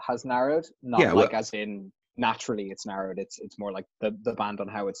has narrowed, not Yeah, well, like as in naturally it's narrowed. It's more like the band on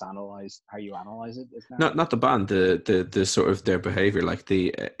how it's analyzed, how you analyze it is narrowed. not the band, the sort of their behavior. Like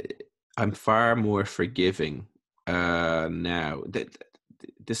I'm far more forgiving now.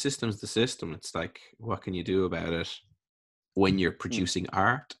 The system's the system. It's like, what can you do about it when you're producing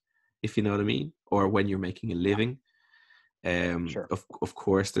art, if you know what I mean, or when you're making a Yeah, living? sure. Of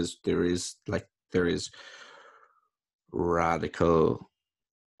course, there is radical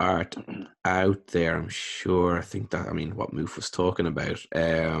art out there. I'm sure. I think that, I mean, what Moof was talking about.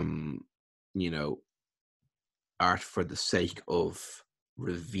 You know, art for the sake of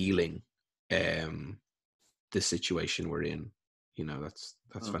revealing the situation we're in.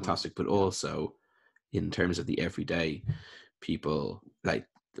 That's fantastic. But Yeah. also, in terms of the everyday people, like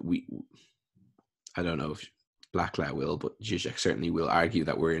I don't know if Laclau will, but Zizek certainly will argue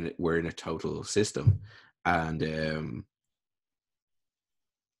that we're in a total system, and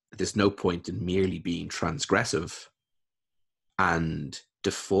there's no point in merely being transgressive and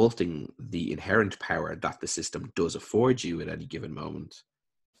defaulting the inherent power that the system does afford you at any given moment,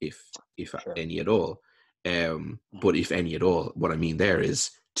 if Sure. any at all. But if any at all, what I mean there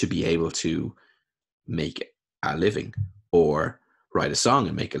is to be able to make a living or write a song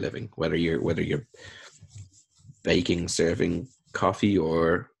and make a living, whether you're baking, serving coffee,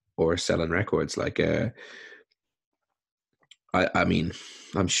 or selling records. Like I mean,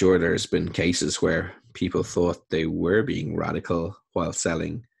 I'm sure there's been cases where people thought they were being radical while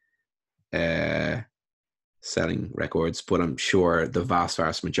selling records, but I'm sure the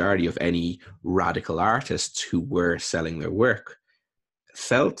vast majority of any radical artists who were selling their work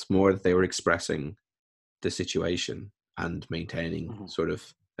felt more that they were expressing the situation and maintaining sort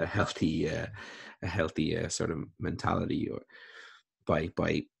of a healthy sort of mentality, or by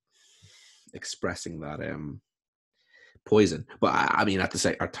expressing that poison. But I mean, at the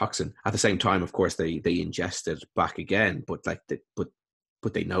same, or toxin, at the same time, of course, they ingest it back again, but like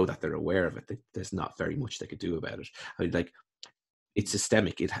but they know that they're aware of it. There's not very much they could do about it. I mean, like, it's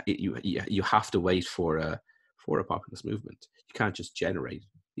systemic. You have to wait for a populist movement. You can't just generate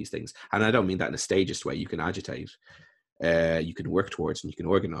these things. And I don't mean that in a stagist way. You can agitate, you can work towards, and you can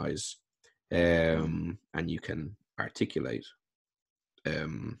organize, and you can articulate,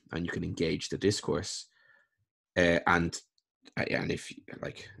 and you can engage the discourse, and if,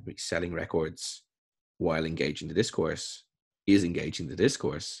 like, selling records while engaging the discourse is engaging the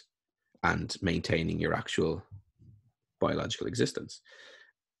discourse, and maintaining your actual biological existence.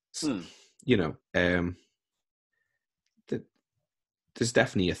 So, you know, there's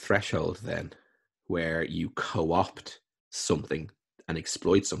definitely a threshold then where you co-opt something and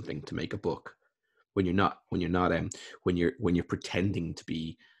exploit something to make a book. When you're pretending to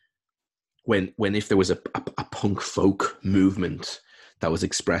be, when if there was a punk folk movement that was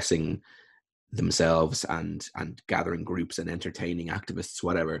expressing themselves and gathering groups and entertaining activists,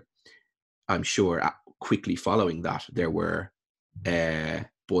 whatever, I'm sure quickly following that there were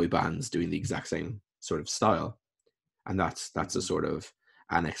boy bands doing the exact same sort of style, and that's a sort of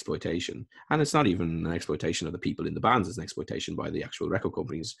an exploitation. And it's not even an exploitation of the people in the bands, it's an exploitation by the actual record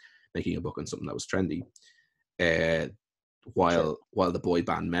companies making a book on something that was trendy, while the boy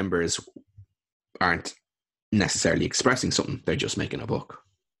band members aren't necessarily expressing something, they're just making a book.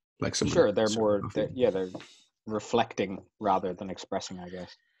 Like someone, they're reflecting rather than expressing, I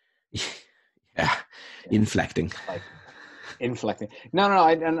guess. Yeah. Inflecting. Like inflecting. No,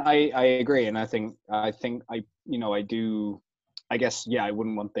 I agree, and I think I do. I guess I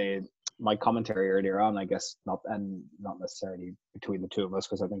wouldn't want my commentary earlier on. I guess not necessarily between the two of us,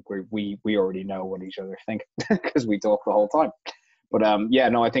 because I think we already know what each other think because we talk the whole time. But I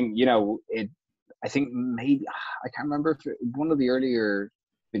think I think maybe I can't remember if one of the earlier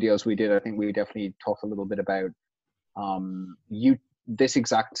videos we did, I think we definitely talked a little bit about this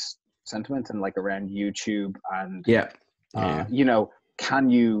exact sentiment and like around YouTube and can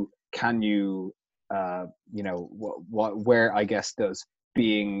you where I guess does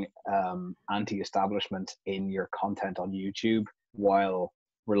being anti-establishment in your content on YouTube while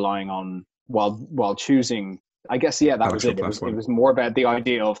relying on while choosing, I guess that was it. It was more about the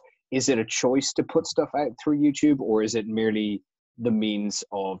idea of, is it a choice to put stuff out through YouTube, or is it merely the means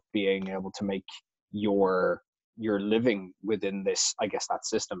of being able to make your living within this, I guess, that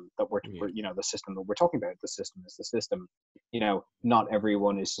system that we're the system that we're talking about. The system is the system. Not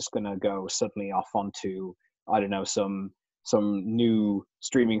everyone is just going to go suddenly off onto, I don't know, some new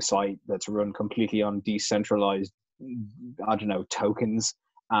streaming site that's run completely on decentralized, I don't know, tokens,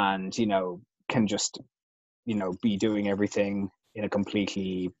 and can just be doing everything in a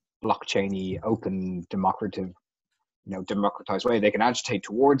completely blockchainy, open, democratized way. They can agitate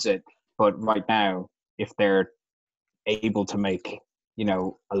towards it, but right now, if they're able to make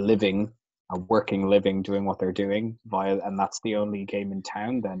a working living doing what they're doing and that's the only game in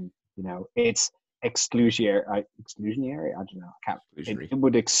town, then it's exclusionary. I don't know. It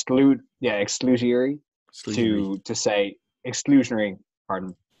would exclude. Exclusionary. To say exclusionary.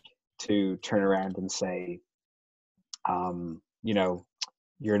 Pardon. To turn around and say,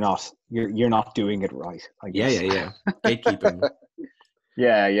 you're not doing it right. I guess. Yeah. Gatekeeping.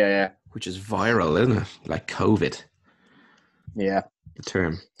 Yeah. Which is viral, isn't it? Like COVID. Yeah. The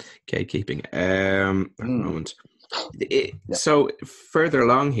term gatekeeping. At the moment. So further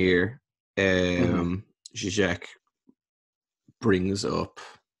along here, Zizek brings up,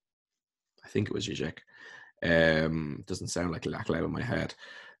 I think it was Zizek, doesn't sound like Laclau in my head,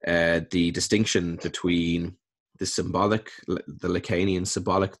 the distinction between the symbolic, the Lacanian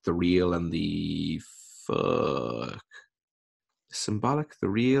symbolic, the real, and the symbolic, the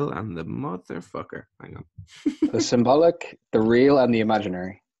real, and the motherfucker. Hang on. The symbolic, the real, and the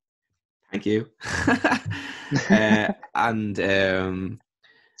imaginary. Thank you. And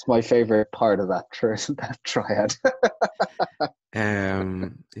it's my favorite part of that triad.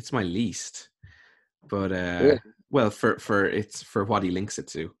 It's my least, but well, for it's for what he links it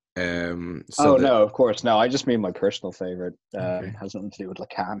to. No, of course, no. I just mean my personal favorite. Has nothing to do with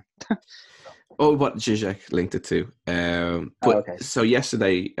Lacan. What Zizek linked it to. So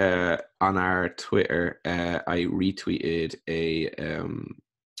yesterday on our Twitter, I retweeted a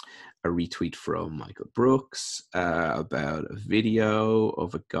retweet from Michael Brooks about a video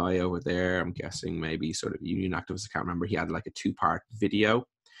of a guy over there. I'm guessing maybe sort of union activist. I can't remember. He had like a 2-part video.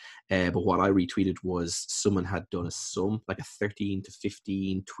 But what I retweeted was someone had done a sum, like a 13 to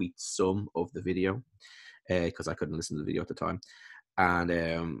 15 tweet sum of the video, because I couldn't listen to the video at the time, and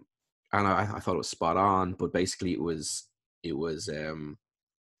I thought it was spot on. But basically, it was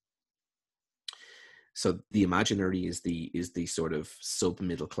so the imaginary is the sort of sub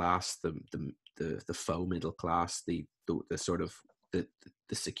middle class, the faux middle class, the sort of the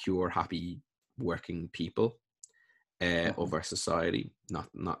secure, happy working people of our society, not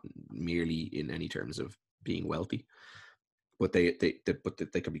merely in any terms of being wealthy, but they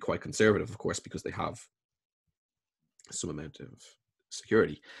can be quite conservative, of course, because they have some amount of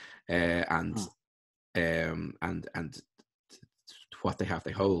security, and what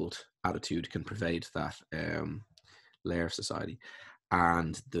they hold attitude can pervade that layer of society.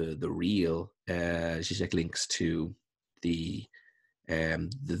 and the real, Zizek links to the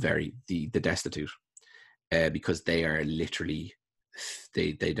destitute, because they are literally,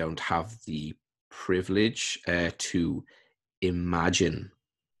 they don't have the privilege to imagine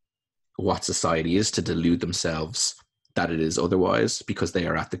what society is, to delude themselves that it is otherwise, because they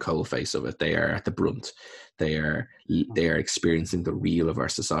are at the coalface of it. They are at the brunt. They are experiencing the real of our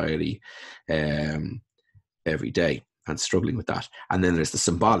society every day and struggling with that. And then there's the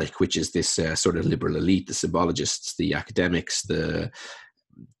symbolic, which is this sort of liberal elite, the symbologists, the academics, the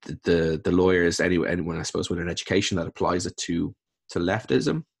lawyers, anyone I suppose with an education that applies it to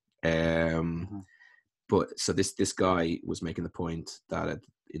leftism. But so this guy was making the point that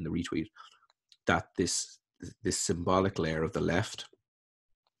in the retweet, that this symbolic layer of the left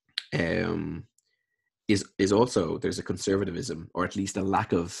is also, there's a conservatism, or at least a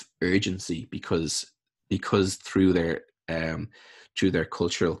lack of urgency, because through their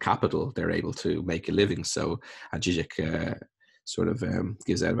cultural capital they're able to make a living. So, and Zizek sort of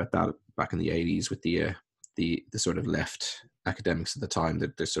gives out about that back in the 80s with the sort of left academics at the time,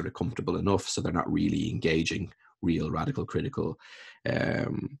 that they're sort of comfortable enough, so they're not really engaging real radical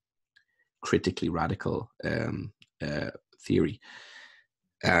critically radical theory.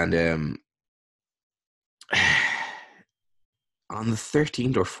 And on the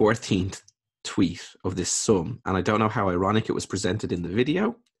 13th or 14th tweet of this sum, and I don't know how ironic it was presented in the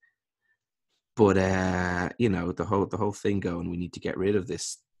video, but the whole thing going, we need to get rid of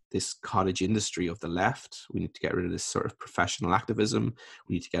this cottage industry of the left. We need to get rid of this sort of professional activism.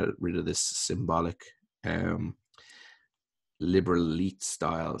 We need to get rid of this symbolic liberal elite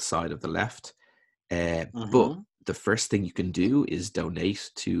style side of the left. But the first thing you can do is donate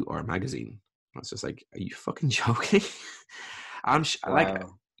to our magazine. I was just like, are you fucking joking? I'm wow. Like,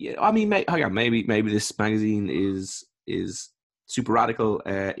 yeah, I mean, maybe this magazine is super radical.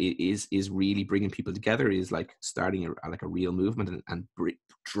 Is really bringing people together. Is like starting a real movement and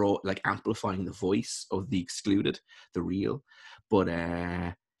draw, like, amplifying the voice of the excluded, the real. But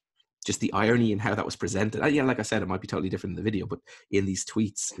just the irony in how that was presented. Yeah, like I said, it might be totally different in the video, but in these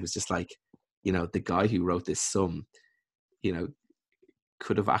tweets, it was just like, the guy who wrote this sum,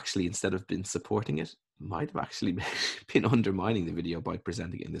 could have actually, instead of been supporting it, might have actually been undermining the video by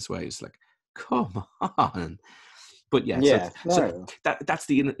presenting it in this way. It's like, come on. But yeah. So that's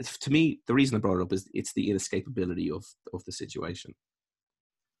to me, the reason I brought it up is it's the inescapability of the situation.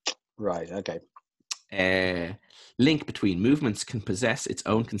 Right. Okay. Link between movements can possess its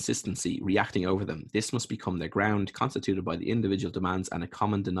own consistency, reacting over them. This must become their ground, constituted by the individual demands and a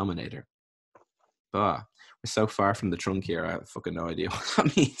common denominator. We're so far from the trunk here, I have fucking no idea what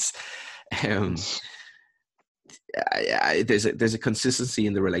that means. There's a consistency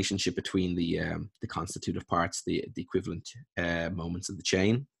in the relationship between the constitutive parts, the equivalent moments of the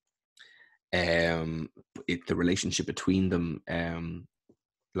chain. The relationship between them,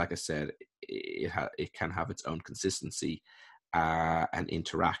 like I said, it can have its own consistency and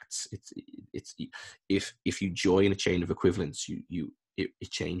interacts. It's if you join a chain of equivalence, it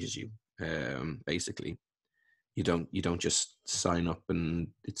changes you. Basically, you don't just sign up and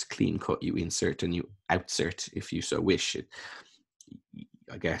it's clean cut. You insert and you outsert if you so wish.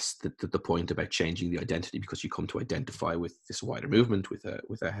 I guess the point about changing the identity, because you come to identify with this wider movement, with a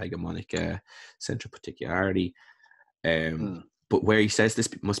hegemonic central particularity. But where he says this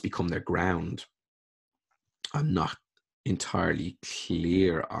must become their ground, I'm not entirely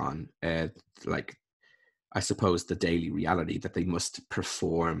clear on. Like, I suppose the daily reality that they must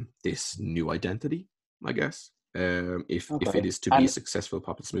perform this new identity, I guess, if it is to be a successful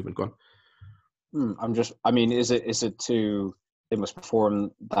populist movement. Go on. Is it to, they must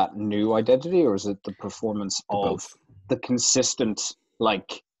perform that new identity, or is it the performance of the consistent,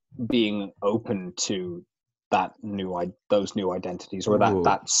 like, being open to that those new identities, or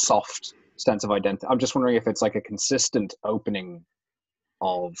that soft sense of identity? I'm just wondering if it's like a consistent opening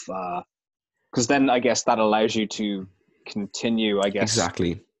of, because then I guess that allows you to continue, I guess,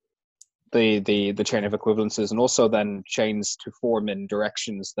 exactly, the chain of equivalences, and also then chains to form in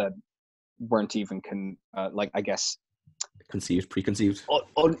directions that weren't even preconceived. Preconceived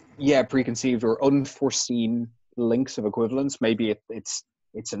or unforeseen links of equivalence. Maybe it's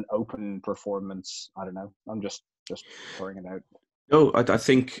an open performance. I don't know. I'm just pouring it out. No, I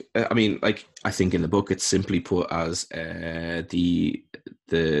think. I think in the book it's simply put as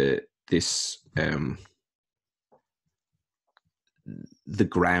the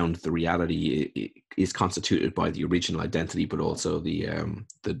ground, the reality is constituted by the original identity, but also the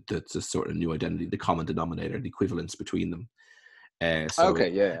sort of new identity, the common denominator, the equivalence between them. So Okay,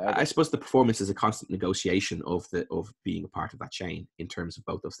 yeah, I I get suppose the performance is a constant negotiation of being a part of that chain in terms of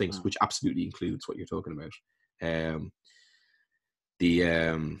both those things, you. which absolutely includes what you're talking about.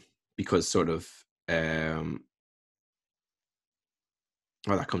 The because sort of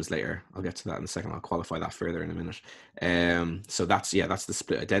well, that comes later. I'll get to that in a second. I'll qualify that further in a minute. So that's the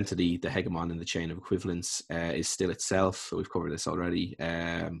split identity. The hegemon in the chain of equivalence is still itself. So we've covered this already.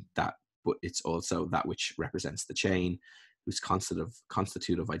 But it's also that which represents the chain, whose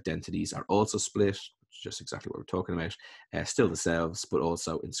constitutive identities are also split, which is just exactly what we're talking about. Still the selves, but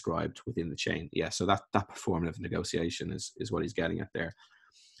also inscribed within the chain. Yeah. So that performative negotiation is what he's getting at there.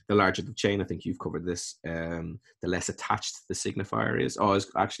 The larger the chain, I think you've covered this, the less attached the signifier is. I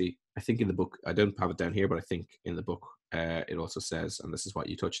think in the book, I don't have it down here, but I think in the book it also says, and this is what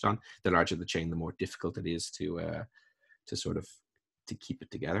you touched on, the larger the chain, the more difficult it is to sort of to keep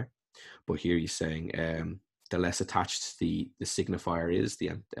it together. But here you're saying the less attached the signifier is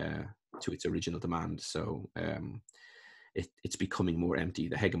to its original demand. So it's becoming more empty.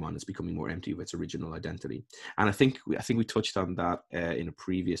 The hegemon is becoming more empty of its original identity. And I think we touched on that in a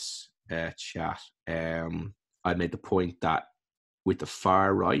previous chat. I made the point that with the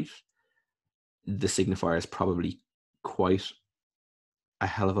far right, the signifier is probably quite a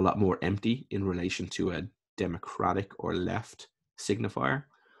hell of a lot more empty in relation to a democratic or left signifier.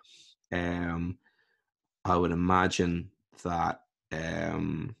 I would imagine that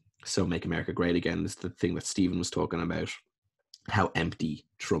so Make America Great Again is the thing that Stephen was talking about, how empty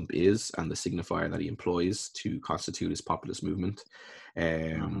Trump is and the signifier that he employs to constitute his populist movement.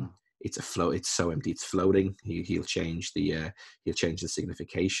 It's so empty, it's floating. He'll change the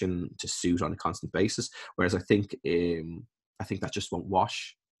signification to suit on a constant basis. Whereas I think that just won't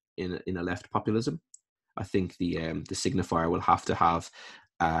wash in a left populism. I think the signifier will have to have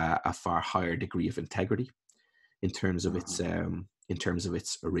a far higher degree of integrity in terms of its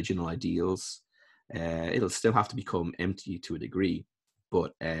original ideals. It'll still have to become empty to a degree,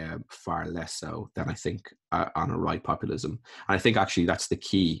 but far less so than I think on a right populism. And I think actually that's the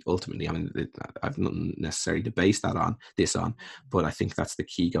key ultimately. I mean, I've not necessarily to base that on, but I think that's the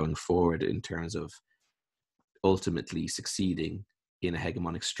key going forward in terms of ultimately succeeding in a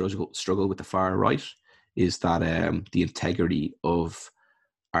hegemonic struggle with the far right, is that the integrity of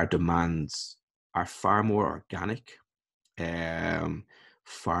our demands are far more organic,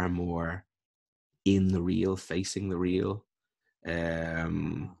 far more in the real, facing the real.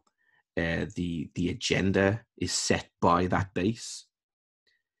 The agenda is set by that base.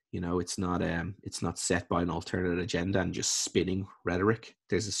 It's not set by an alternate agenda and just spinning rhetoric.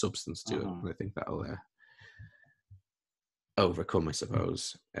 There's a substance to it, and I think that'll overcome, I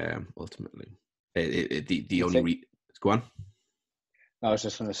suppose, ultimately. The only go on. I was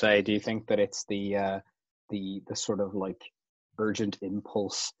just going to say, do you think that it's the sort of like urgent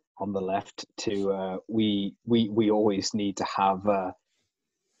impulse on the left to we always need to have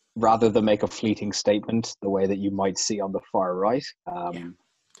rather than make a fleeting statement the way that you might see on the far right,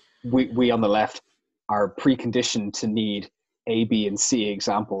 we on the left are preconditioned to need A, B, and C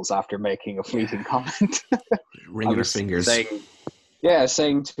examples after making a fleeting comment. Wringing our fingers.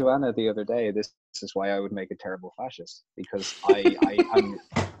 Saying to Anna the other day, this is why I would make a terrible fascist, because I'm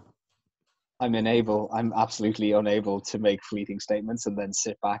absolutely unable to make fleeting statements and then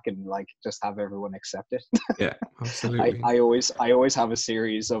sit back and like just have everyone accept it. Yeah, absolutely. I always have a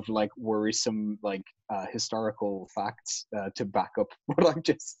series of like worrisome like historical facts to back up what I've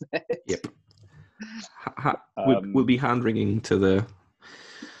just said. Yep. We'll be hand wringing till the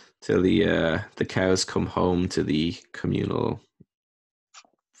cows come home to the communal.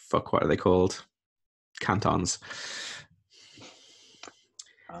 Fuck, what are they called? Cantons.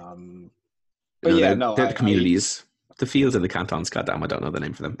 But they're the communities. The fields and the cantons. Goddamn, I don't know the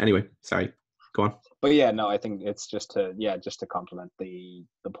name for them. Anyway, sorry. Go on. But yeah, no, I think it's just to complement the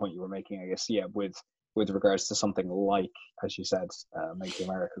point you were making, I guess. Yeah, with regards to something like, as you said, Make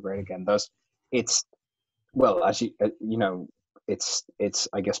America Great Again. It's well, as it's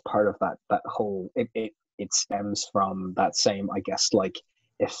I guess part of that whole. It stems from that same, I guess, like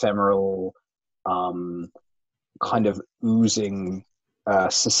ephemeral, kind of oozing,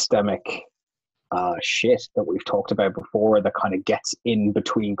 systemic shit that we've talked about before that kind of gets in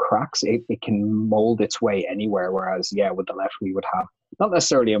between cracks. It can mold its way anywhere, whereas with the left we would have not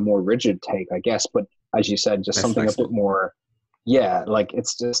necessarily a more rigid take, I guess, but as you said, just something flexible. A bit more like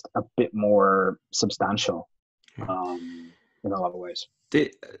it's just a bit more substantial in a lot of ways.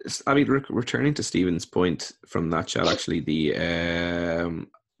 Returning to Stephen's point from that chat, actually, the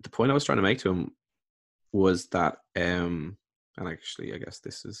point I was trying to make to him was that and actually I guess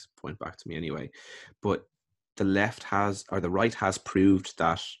this is point back to me anyway, but the left has, or the right has proved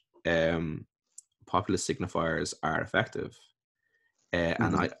that populist signifiers are effective.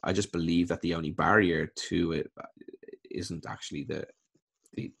 And I just believe that the only barrier to it isn't actually the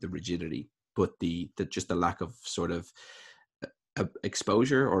rigidity, but the just the lack of sort of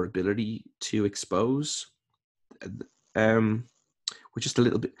exposure or ability to expose. We're just a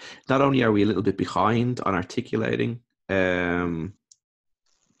little bit, not only are we a little bit behind on articulating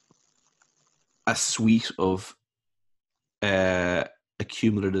a suite of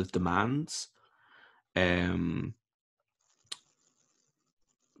accumulative demands,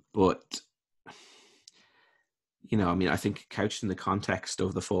 but you know, I mean, I think couched in the context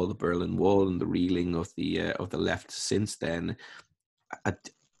of the fall of the Berlin Wall and the reeling of the left since then,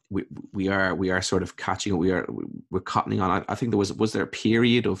 we are sort of catching. We're cottoning on. I think was there a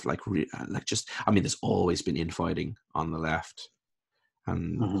period of like just, I mean, there's always been infighting on the left,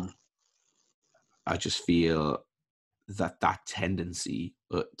 and I just feel that tendency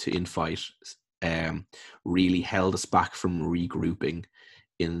to infight really held us back from regrouping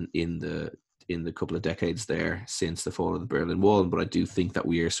in the couple of decades there since the fall of the Berlin Wall. But I do think that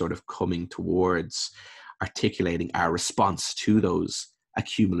we are sort of coming towards articulating our response to those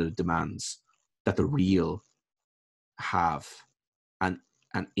accumulative demands that the real have, and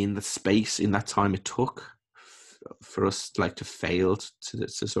in the space, in that time it took for us like to fail to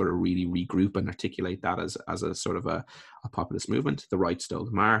sort of really regroup and articulate that as a sort of a populist movement. The right stole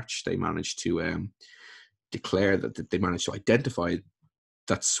the march. They managed to declare that they managed to identify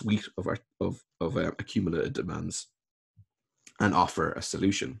that suite of accumulative demands and offer a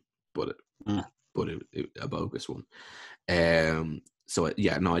solution, but a bogus one. So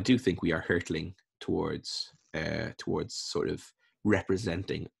yeah, no, I do think we are hurtling towards sort of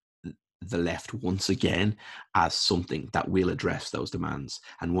representing the left once again as something that will address those demands.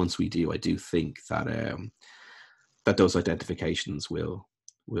 And once we do, I do think that that those identifications will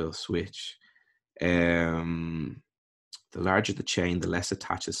switch. The larger the chain, the less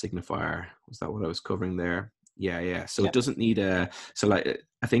attached a signifier. Was that what I was covering there? Yeah. So it doesn't need so like,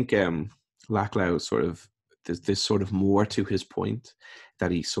 I think Laclau sort of, there's sort of more to his point that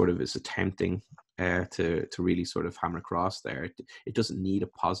he sort of is attempting to really sort of hammer across there. It doesn't need a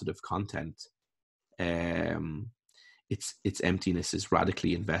positive content. Its emptiness is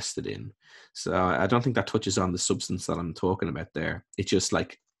radically invested in. So I don't think that touches on the substance that I'm talking about there. It's just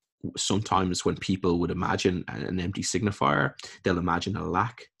like, sometimes when people would imagine an empty signifier, they'll imagine a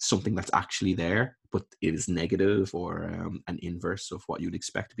lack, something that's actually there, but it is negative or an inverse of what you'd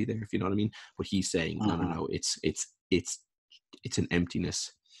expect to be there, if you know what I mean. But he's saying, no, it's an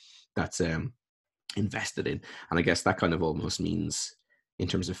emptiness that's invested in. And I guess that kind of almost means, in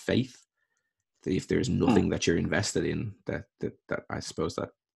terms of faith, that if there's nothing that you're invested in, that I suppose that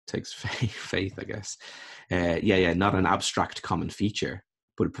takes faith, I guess. Not an abstract common feature,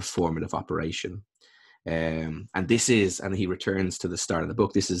 but a performative operation. And this is, and he returns to the start of the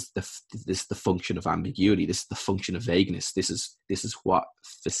book, this is the function of ambiguity. This is the function of vagueness. This is what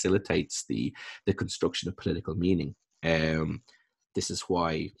facilitates the construction of political meaning. This is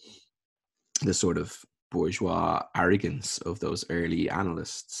why the sort of bourgeois arrogance of those early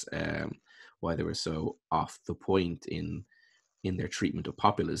analysts, why they were so off the point in their treatment of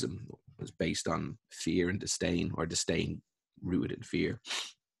populism, was based on fear and disdain, or disdain rooted in fear.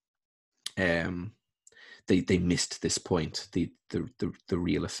 They missed this point, the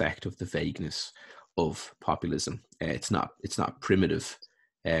real effect of the vagueness of populism. It's not primitive,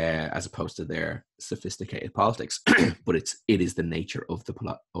 as opposed to their sophisticated politics, but it is the nature of the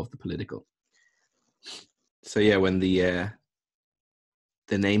political. So yeah, when the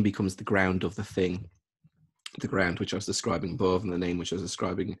name becomes the ground of the thing, the ground which I was describing above, and the name which I was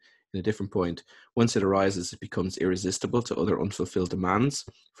describing in a different point, once it arises, it becomes irresistible to other unfulfilled demands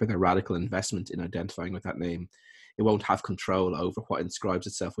for their radical investment in identifying with that name. It won't have control over what inscribes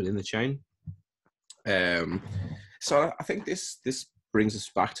itself within the chain. So I think this brings us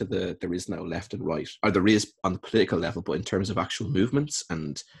back to there is no left and right, or there is on the political level, but in terms of actual movements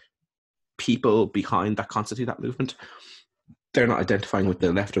and people behind that constitute that movement, they're not identifying with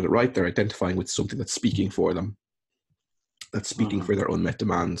the left or the right. They're identifying with something that's speaking for them, that's speaking for their unmet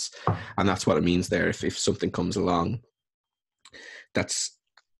demands. And that's what it means there. If something comes along that's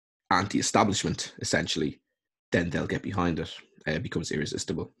anti-establishment, essentially, then they'll get behind it. It becomes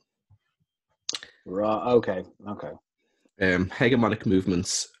irresistible. Right. Okay. Hegemonic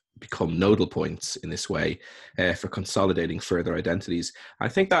movements become nodal points in this way for consolidating further identities. I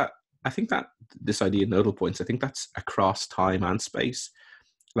think that this idea of nodal points, I think that's across time and space.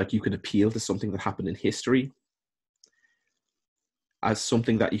 Like, you can appeal to something that happened in history as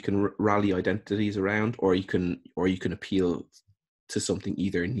something that you can rally identities around, or you can appeal to something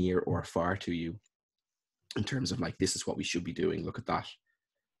either near or far to you, in terms of like, this is what we should be doing. Look at that.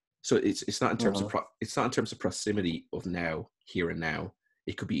 So it's not in terms of it's not in terms of proximity of now, here and now.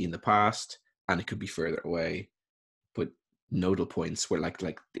 It could be in the past, and it could be further away. But nodal points where, like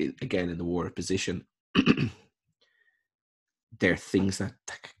again, in the war of position, they're things that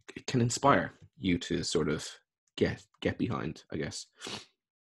can inspire you to sort of get behind, I guess.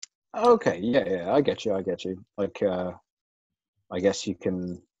 Okay, yeah, I get you. Like, I guess you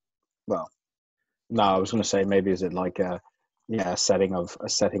can. Well, no, I was going to say, maybe is it like a setting of.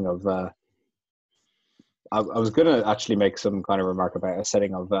 I was going to actually make some kind of remark about a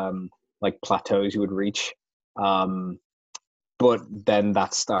setting of like plateaus you would reach, but then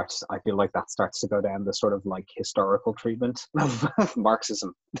that starts. I feel like that starts to go down the sort of like historical treatment of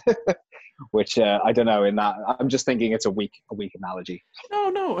Marxism, which I don't know. In that, I'm just thinking it's a weak analogy.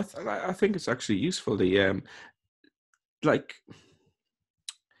 No, I think it's actually useful. The like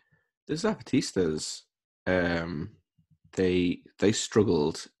the Zapatistas, they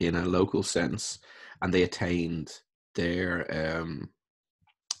struggled in a local sense, and they attained their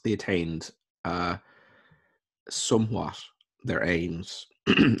somewhat their aims,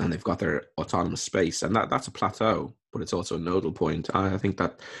 and they've got their autonomous space, and that's a plateau, but it's also a nodal point. I think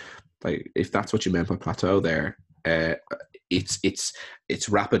that, like, if that's what you meant by plateau there, it's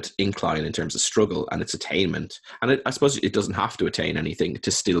rapid incline in terms of struggle and its attainment, and I suppose it doesn't have to attain anything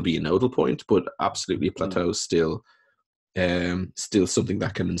to still be a nodal point, but absolutely a plateau is still something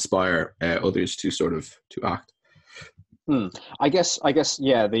that can inspire others to sort of to act. I guess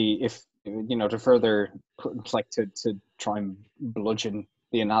yeah. If to further like to try and bludgeon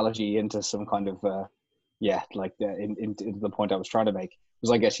the analogy into some kind of into the point I was trying to make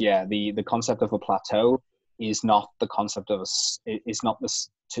was, I guess, the concept of a plateau is not the concept of is not this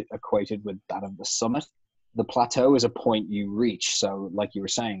equated with that of the summit. The plateau is a point you reach. So, like you were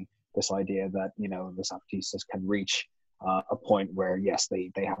saying, this idea that the Zapatistas can reach a point where, yes,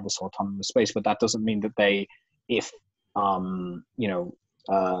 they have this autonomous space, but that doesn't mean that they, if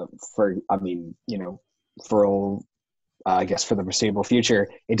for all, I guess, for the foreseeable future,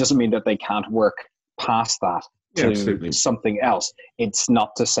 it doesn't mean that they can't work past that to something else. It's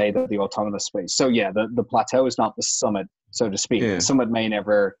not to say that the autonomous space. So the plateau is not the summit, so to speak. The summit may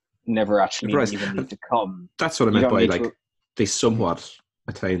never actually even need to come. That's what I meant by like they somewhat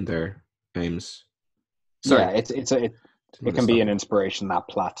attain their aims. Sorry. Yeah, it can be an inspiration, that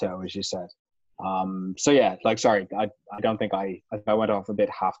plateau, as you said. Sorry, I don't think I went off a bit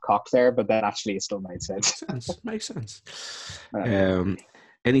half-cocked there, but then actually it still made sense. Makes sense.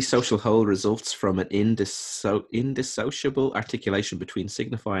 Any social whole results from an indissociable articulation between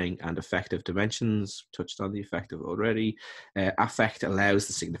signifying and affective dimensions. Touched on the affective already. Affect allows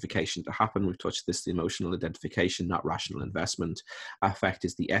the signification to happen. We've touched this, the emotional identification, not rational investment. Affect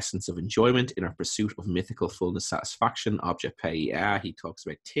is the essence of enjoyment in our pursuit of mythical fullness satisfaction. Object pay, he talks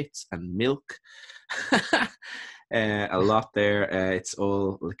about tits and milk. A lot there. It's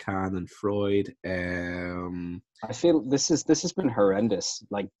all Lacan and Freud. I feel this has been horrendous,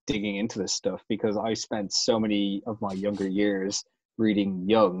 like digging into this stuff, because I spent so many of my younger years reading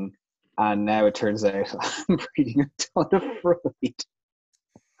Jung, and now it turns out I'm reading a ton of Freud.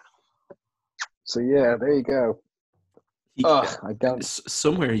 So there you go. I don't.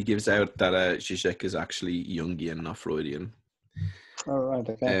 Somewhere he gives out that Zizek is actually Jungian, not Freudian. Oh, right.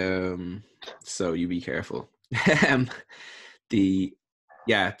 Okay. So you be careful. The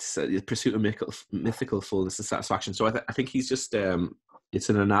pursuit of mythical fullness and satisfaction. So I think he's just it's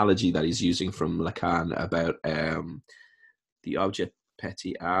an analogy that he's using from Lacan about the object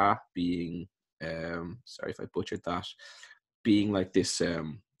petit a being sorry if I butchered that, being like this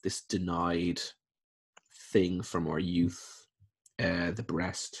this denied thing from our youth. The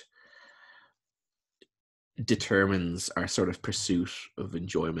breast determines our sort of pursuit of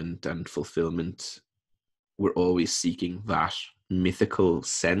enjoyment and fulfillment. We're always seeking that mythical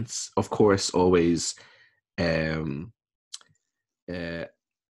sense, of course, always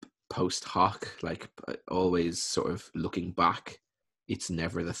post hoc, like always sort of looking back. It's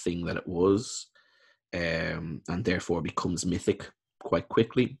never the thing that it was, and therefore becomes mythic quite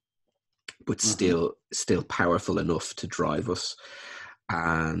quickly, but still powerful enough to drive us.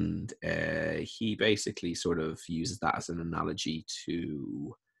 And he basically sort of uses that as an analogy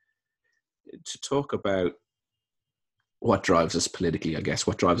to talk about what drives us politically, I guess,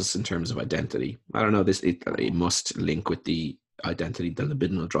 what drives us in terms of identity. I don't know, it must link with the identity, the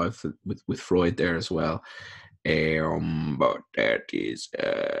libidinal drive with Freud there as well. But that is,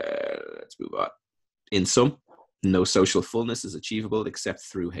 let's move on. In sum, No social fullness is achievable except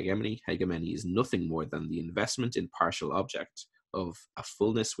through hegemony. Hegemony is nothing more than the investment in partial object of a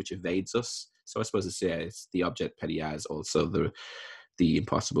fullness which evades us. So I suppose it's the object pedias, also the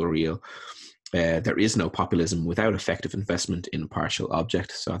impossible real. There is no populism without effective investment in partial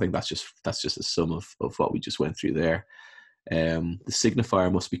object. So I think that's just a sum of what we just went through there. The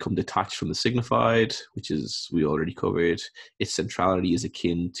signifier must become detached from the signified, which is we already covered. Its centrality is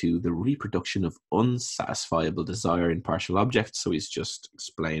akin to the reproduction of unsatisfiable desire in partial objects. So he's just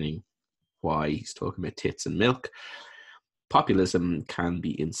explaining why he's talking about tits and milk. Populism can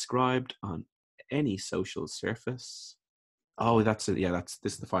be inscribed on any social surface. Oh, that's it. Yeah,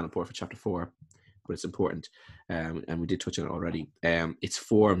 this is the final point for chapter 4, but it's important, and we did touch on it already. It's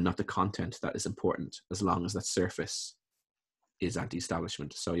form, not the content, that is important, as long as that surface is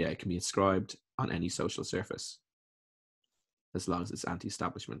anti-establishment. So yeah, it can be inscribed on any social surface as long as it's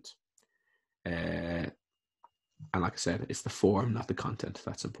anti-establishment. And like I said, it's the form, not the content,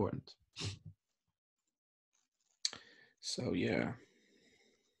 that's important. So yeah.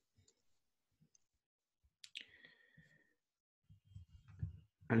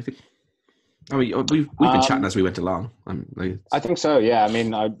 Anything? Oh, we've been chatting as we went along. I think so. Yeah. I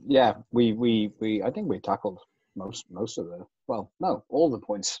mean, we I think we tackled most of all the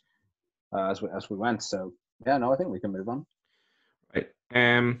points as we went. So yeah, no, I think we can move on. Right.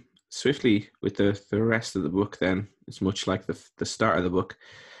 Swiftly with the rest of the book. Then it's much like the start of the book.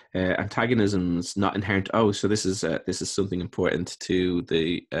 Antagonism's not inherent. Oh, so this is something important to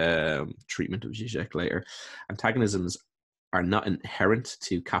the treatment of Zizek later. Antagonisms are not inherent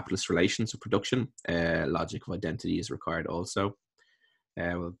to capitalist relations of production. Logic of identity is required also.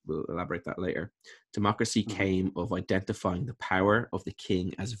 We'll elaborate that later. Democracy came of identifying the power of the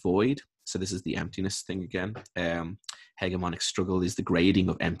king as void. So this is the emptiness thing again. Hegemonic struggle is the grading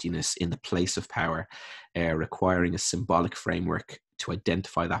of emptiness in the place of power, requiring a symbolic framework to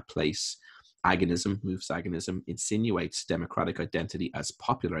identify that place. Moves agonism, insinuates democratic identity as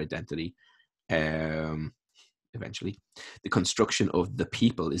popular identity. Eventually, the construction of the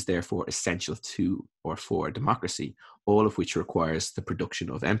people is therefore essential to or for democracy, all of which requires the production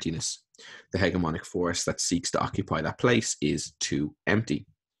of emptiness. The hegemonic force that seeks to occupy that place is too empty.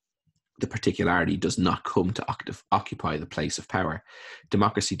 The particularity does not come to occupy the place of power.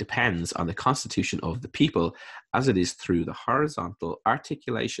 Democracy depends on the constitution of the people, as it is through the horizontal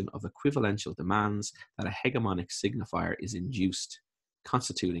articulation of equivalential demands that a hegemonic signifier is induced,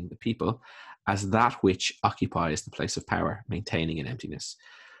 constituting the people as that which occupies the place of power, maintaining an emptiness.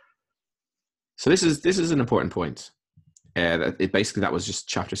 So this is an important point. That was just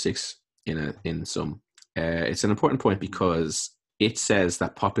chapter 6 in sum. It's an important point because it says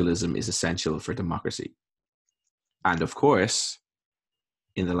that populism is essential for democracy. And of course,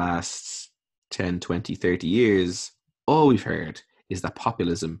 in the last 10, 20, 30 years, all we've heard is that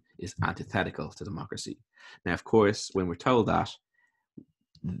populism is antithetical to democracy. Now, of course, when we're told that,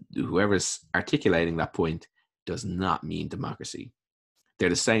 whoever's articulating that point does not mean democracy. They're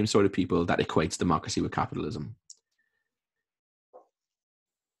the same sort of people that equates democracy with capitalism.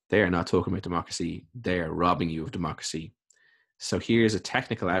 They are not talking about democracy. They are robbing you of democracy. So here's a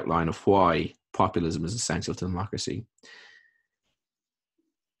technical outline of why populism is essential to democracy.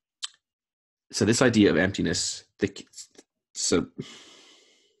 So this idea of emptiness,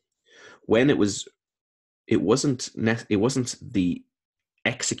 when it wasn't the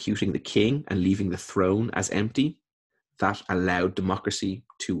executing the king and leaving the throne as empty that allowed democracy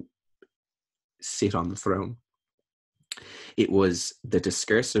to sit on the throne. It was the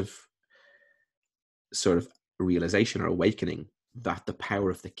discursive sort of realization or awakening that the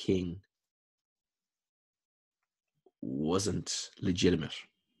power of the king wasn't legitimate.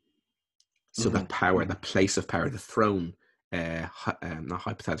 So that power, the place of power, the throne, not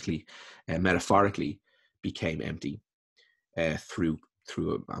hypothetically, metaphorically, became empty through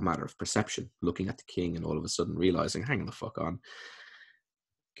a matter of perception, looking at the king and all of a sudden realizing, hang the fuck on,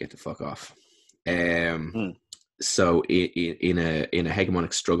 get the fuck off. So in a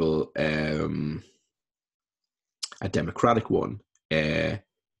hegemonic struggle, a democratic one, the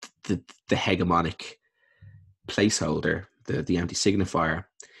hegemonic placeholder, the empty signifier,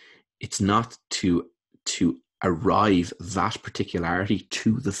 it's not to arrive that particularity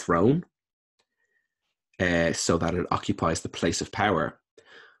to the throne so that it occupies the place of power,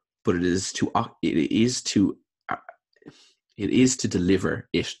 but it is to deliver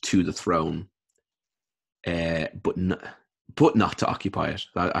it to the throne, but not to occupy it.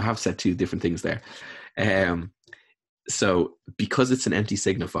 I have said two different things there. So because it's an empty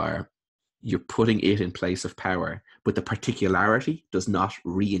signifier, you're putting it in place of power, but the particularity does not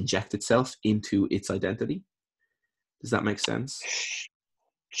re-inject itself into its identity. Does that make sense?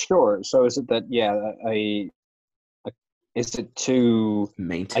 Sure. So is it that, yeah, is it to, I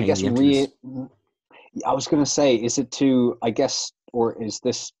Maintain guess, the emptiness. I was going to say, is it to, I guess, or is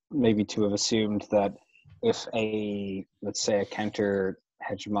this maybe to have assumed that if let's say, a counter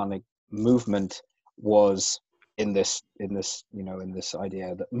hegemonic movement was in this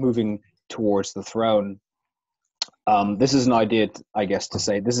idea that moving towards the throne, this is an idea, I guess, to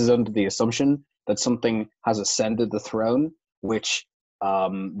say this is under the assumption that something has ascended the throne, which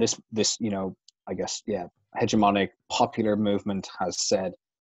this I guess, yeah, hegemonic popular movement has said,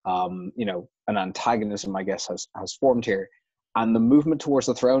 an antagonism, I guess, has formed here, and the movement towards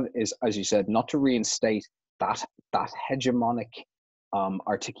the throne is, as you said, not to reinstate that hegemonic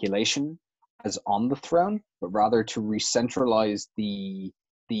articulation as on the throne, but rather to re-centralize the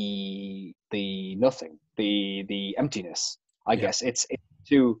nothing, the emptiness. I Yeah, guess it's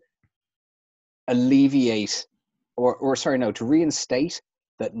to alleviate, or sorry, no, to reinstate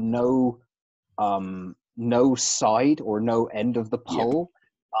that no side or no end of the yep, pole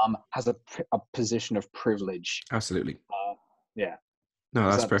has a position of privilege. absolutely. Yeah, No,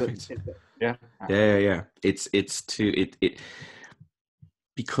 is that's that perfect. yeah? Yeah, yeah, yeah. It's to it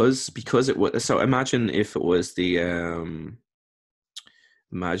because it was. So imagine if it was the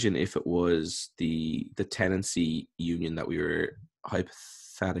tenancy union that we were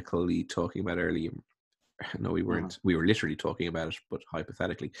hypothetically talking about earlier. No, we Mhm. weren't. We were literally talking about it, but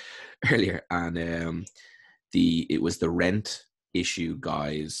hypothetically earlier. And it was the rent issue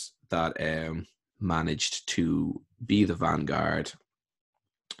guys that managed to be the vanguard.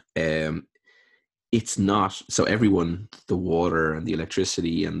 Um, it's not so everyone, the water and the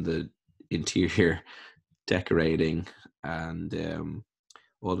electricity and the interior decorating and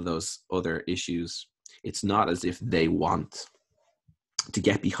all of those other issues. It's not as if they want to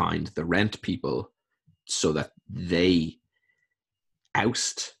get behind the rent people so that they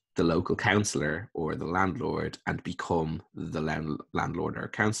oust the local councillor or the landlord and become the landlord or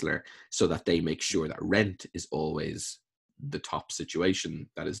councillor, so that they make sure that rent is always the top situation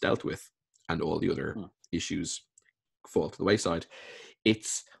that is dealt with and all the other issues fall to the wayside.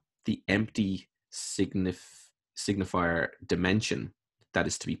 It's the empty signifier dimension that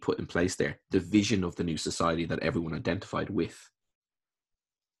is to be put in place there, the vision of the new society that everyone identified with.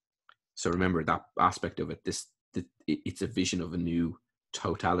 So remember that aspect of it. It's a vision of a new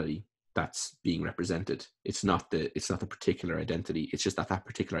totality that's being represented. It's not the particular identity. It's just that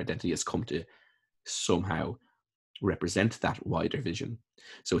particular identity has come to somehow represent that wider vision.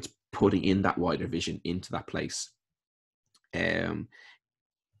 So it's putting in that wider vision into that place. In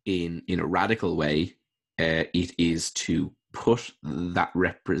a radical way, it is to put that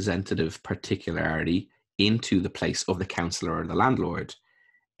representative particularity into the place of the councillor or the landlord,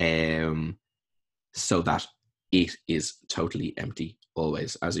 so that it is totally empty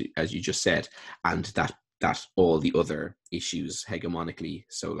always, as you just said, and that all the other issues hegemonically,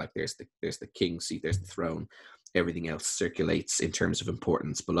 so like there's the king's seat, there's the throne, everything else circulates in terms of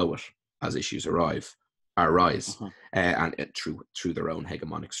importance below it as issues arise, and through their own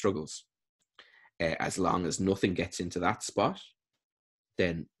hegemonic struggles. As long as nothing gets into that spot,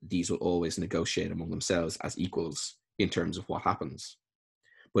 then these will always negotiate among themselves as equals in terms of what happens.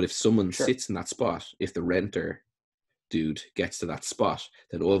 But if someone Sure. sits in that spot, if the renter dude gets to that spot,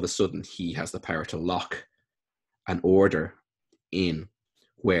 then all of a sudden he has the power to lock an order in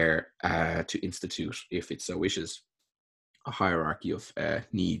where to institute, if it so wishes, a hierarchy of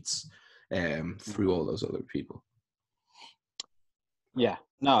needs through all those other people. Yeah,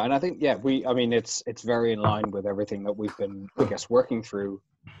 no, and I think, yeah, I mean, it's very in line with everything that we've been, I guess, working through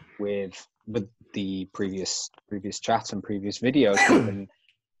with the previous chats and previous videos. We've been,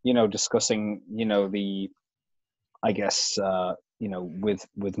 discussing, I guess,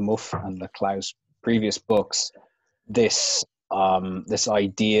 with Muff and Laclau's previous books, this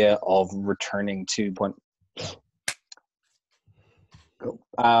idea of returning to point.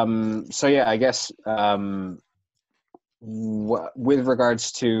 So yeah, I guess, with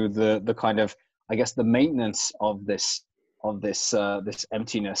regards to the kind of, I guess, the maintenance of this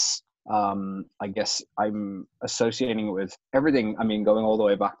emptiness, I guess I'm associating it with everything. I mean, going all the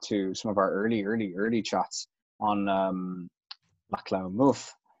way back to some of our early chats on Laclau and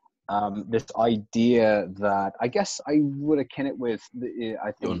Muff. This idea that I guess I would akin it with I The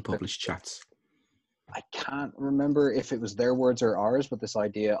think that unpublished chats. I can't remember if it was their words or ours, but this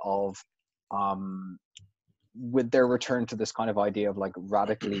idea of, with their return to this kind of idea of like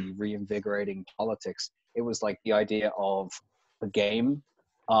radically reinvigorating politics, it was like the idea of the game,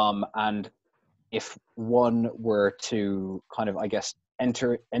 and if one were to kind of, I guess,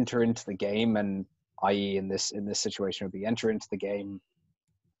 enter into the game and i.e., in this situation, would be enter into the game,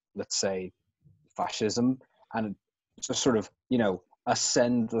 let's say, fascism, and just sort of,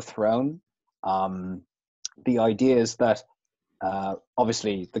 ascend the throne. The idea is that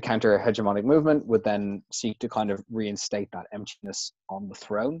obviously the counter hegemonic movement would then seek to kind of reinstate that emptiness on the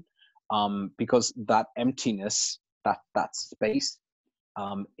throne, because that emptiness, that space,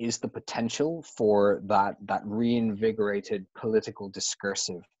 is the potential for that reinvigorated political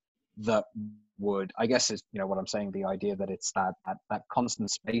discursive that would, I guess, is what I'm saying. The idea that it's that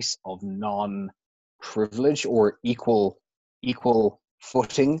constant space of non-privilege or equal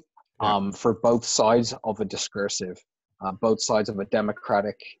footing, for both sides of a discursive, both sides of a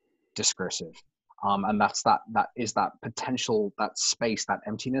democratic discursive, and that is that potential, that space, that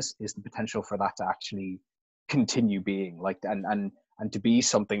emptiness is the potential for that to actually continue being like, and to be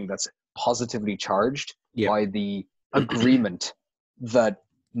something that's positively charged by the agreement that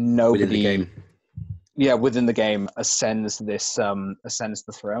nobody within the game ascends the throne.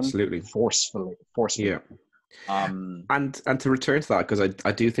 Absolutely. forcefully. Yeah. And to return to that, because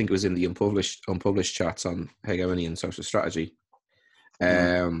I do think it was in the unpublished chats on hegemony and social strategy,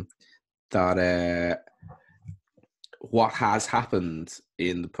 that what has happened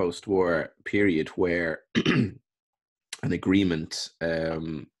in the post-war period, where an agreement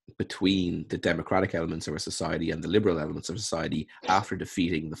between the democratic elements of our society and the liberal elements of society, after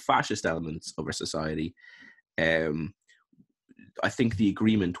defeating the fascist elements of our society, I think the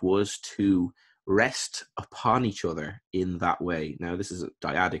agreement was to rest upon each other in that way. Now, this is a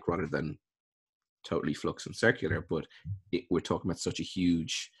dyadic rather than totally flux and circular, but we're talking about such a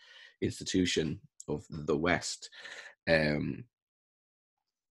huge institution of the West, that's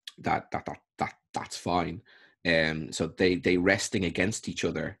fine. So they resting against each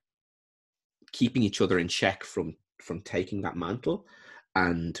other, keeping each other in check from taking that mantle.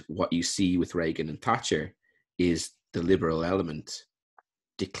 And what you see with Reagan and Thatcher is the liberal element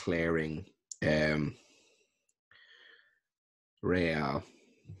declaring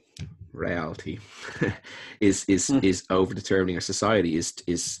reality is over determining our society,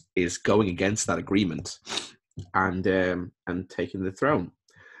 is going against that agreement and taking the throne.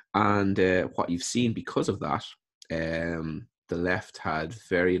 And what you've seen because of that, the left had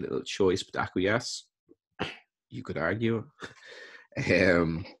very little choice but acquiesce, you could argue,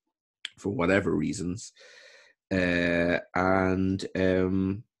 for whatever reasons. And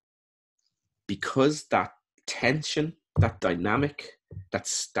because that tension, that dynamic, that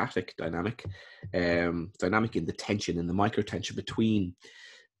static dynamic, dynamic in the tension, in the micro tension between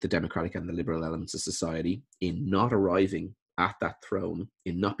the democratic and the liberal elements of society, in not arriving at that throne,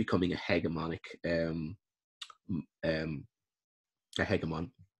 in not becoming a hegemonic, a hegemon,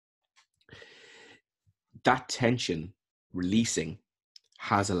 that tension releasing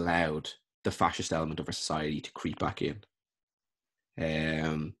has allowed the fascist element of our society to creep back in.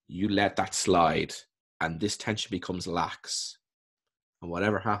 You let that slide, and this tension becomes lax. And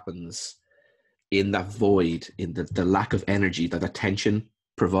whatever happens in that void, in the lack of energy that that tension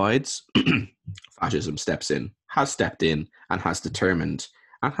provides, fascism steps in, has stepped in, and has determined,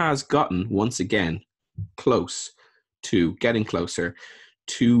 and has gotten once again close to getting closer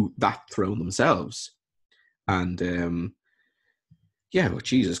to that throne themselves. And yeah, well,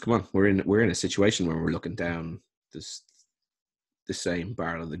 Jesus, come on, we're in a situation where we're looking down the same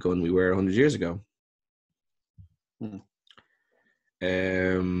barrel of the gun we were 100 years ago.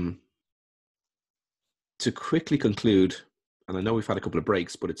 To quickly conclude, and I know we've had a couple of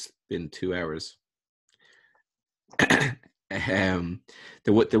breaks, but it's been 2 hours. There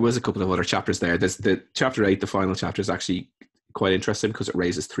was a couple of other chapters there. There's the chapter 8, the final chapter, is actually quite interesting because it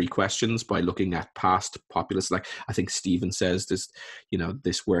raises 3 questions by looking at past populists. Like, I think Stephen says this,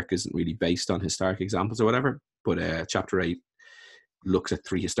 this work isn't really based on historic examples or whatever, but chapter 8 looks at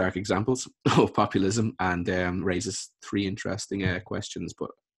 3 historic examples of populism and raises 3 interesting questions.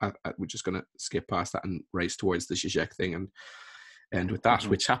 But we're just going to skip past that and race towards the Zizek thing and end with that,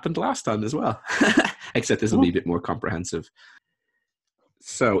 which happened last time as well, except this will be a bit more comprehensive.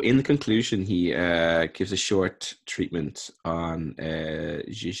 So in the conclusion, he gives a short treatment on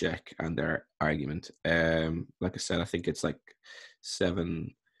Zizek and their argument. Like I said, I think it's like 6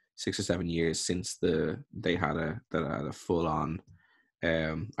 or 7 years since they had a full-on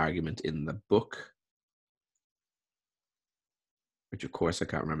argument in the book, which of course I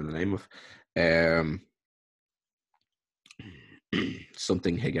can't remember the name of.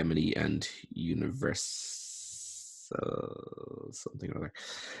 Something hegemony and universal something or other.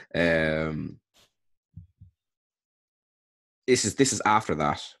 This is after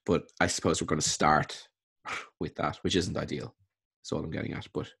that, but I suppose we're going to start with that, which isn't ideal. That's all I'm getting at.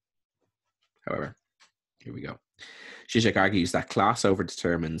 But however, Here we go. Zizek argues that class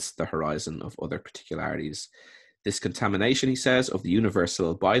overdetermines the horizon of other particularities. This contamination, he says, of the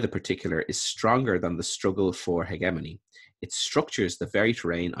universal by the particular is stronger than the struggle for hegemony. It structures the very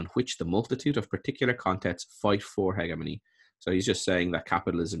terrain on which the multitude of particular contexts fight for hegemony. So he's just saying that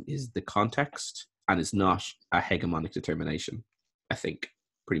capitalism is the context and is not a hegemonic determination, I think,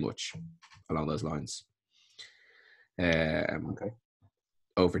 pretty much along those lines. Okay.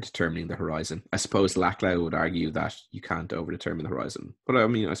 Over-determining the horizon. I suppose Laclau would argue that you can't over-determine the horizon. But I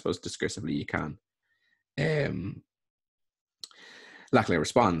mean, I suppose discursively you can. Laclau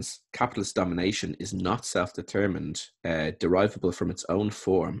responds, capitalist domination is not self-determined, derivable from its own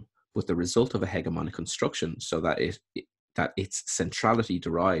form, but the result of a hegemonic construction, so that its centrality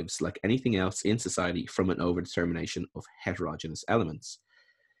derives, like anything else in society, from an overdetermination of heterogeneous elements.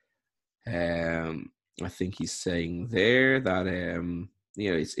 I think he's saying there that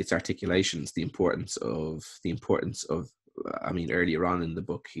its articulations, the importance of. I mean, earlier on in the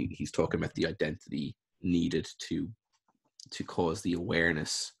book, he's talking about the identity needed to cause the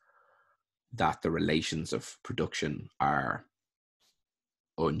awareness that the relations of production are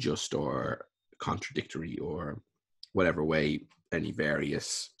unjust or contradictory, or whatever way any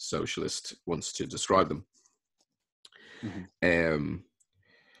various socialist wants to describe them. Mm-hmm.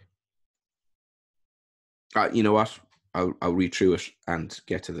 You know what? I'll read through it and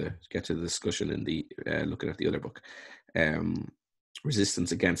get to the discussion in the looking at the other book.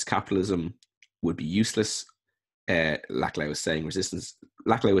 Resistance against capitalism would be useless. Laclau was saying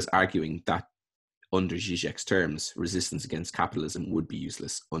Laclau was arguing that under Zizek's terms, resistance against capitalism would be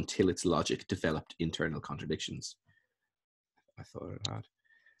useless until its logic developed internal contradictions. I thought it had.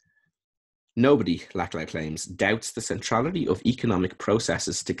 Nobody, Laclau claims, doubts the centrality of economic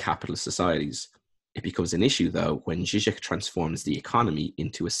processes to capitalist societies. It becomes an issue, though, when Zizek transforms the economy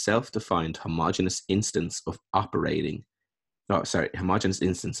into a self-defined homogeneous instance operating as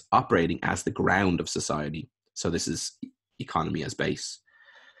the ground of society. So this is economy as base,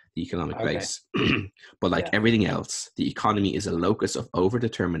 the economic base. But like everything else, the economy is a locus of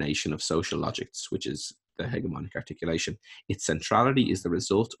overdetermination of social logics, which is the hegemonic articulation. Its centrality is the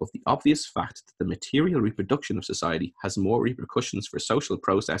result of the obvious fact that the material reproduction of society has more repercussions for social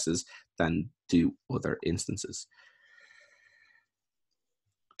processes than do other instances.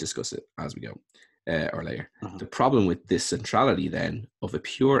 Discuss it as we go, or later. The problem with this centrality, then, of a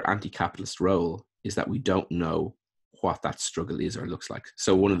pure anti-capitalist role is that we don't know what that struggle is or looks like.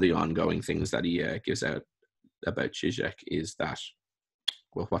 So one of the ongoing things that he gives out about Zizek is that,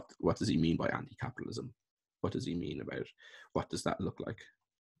 well, what does he mean by anti-capitalism? What does he mean about what does that look like?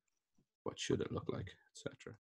 What should it look like, etc.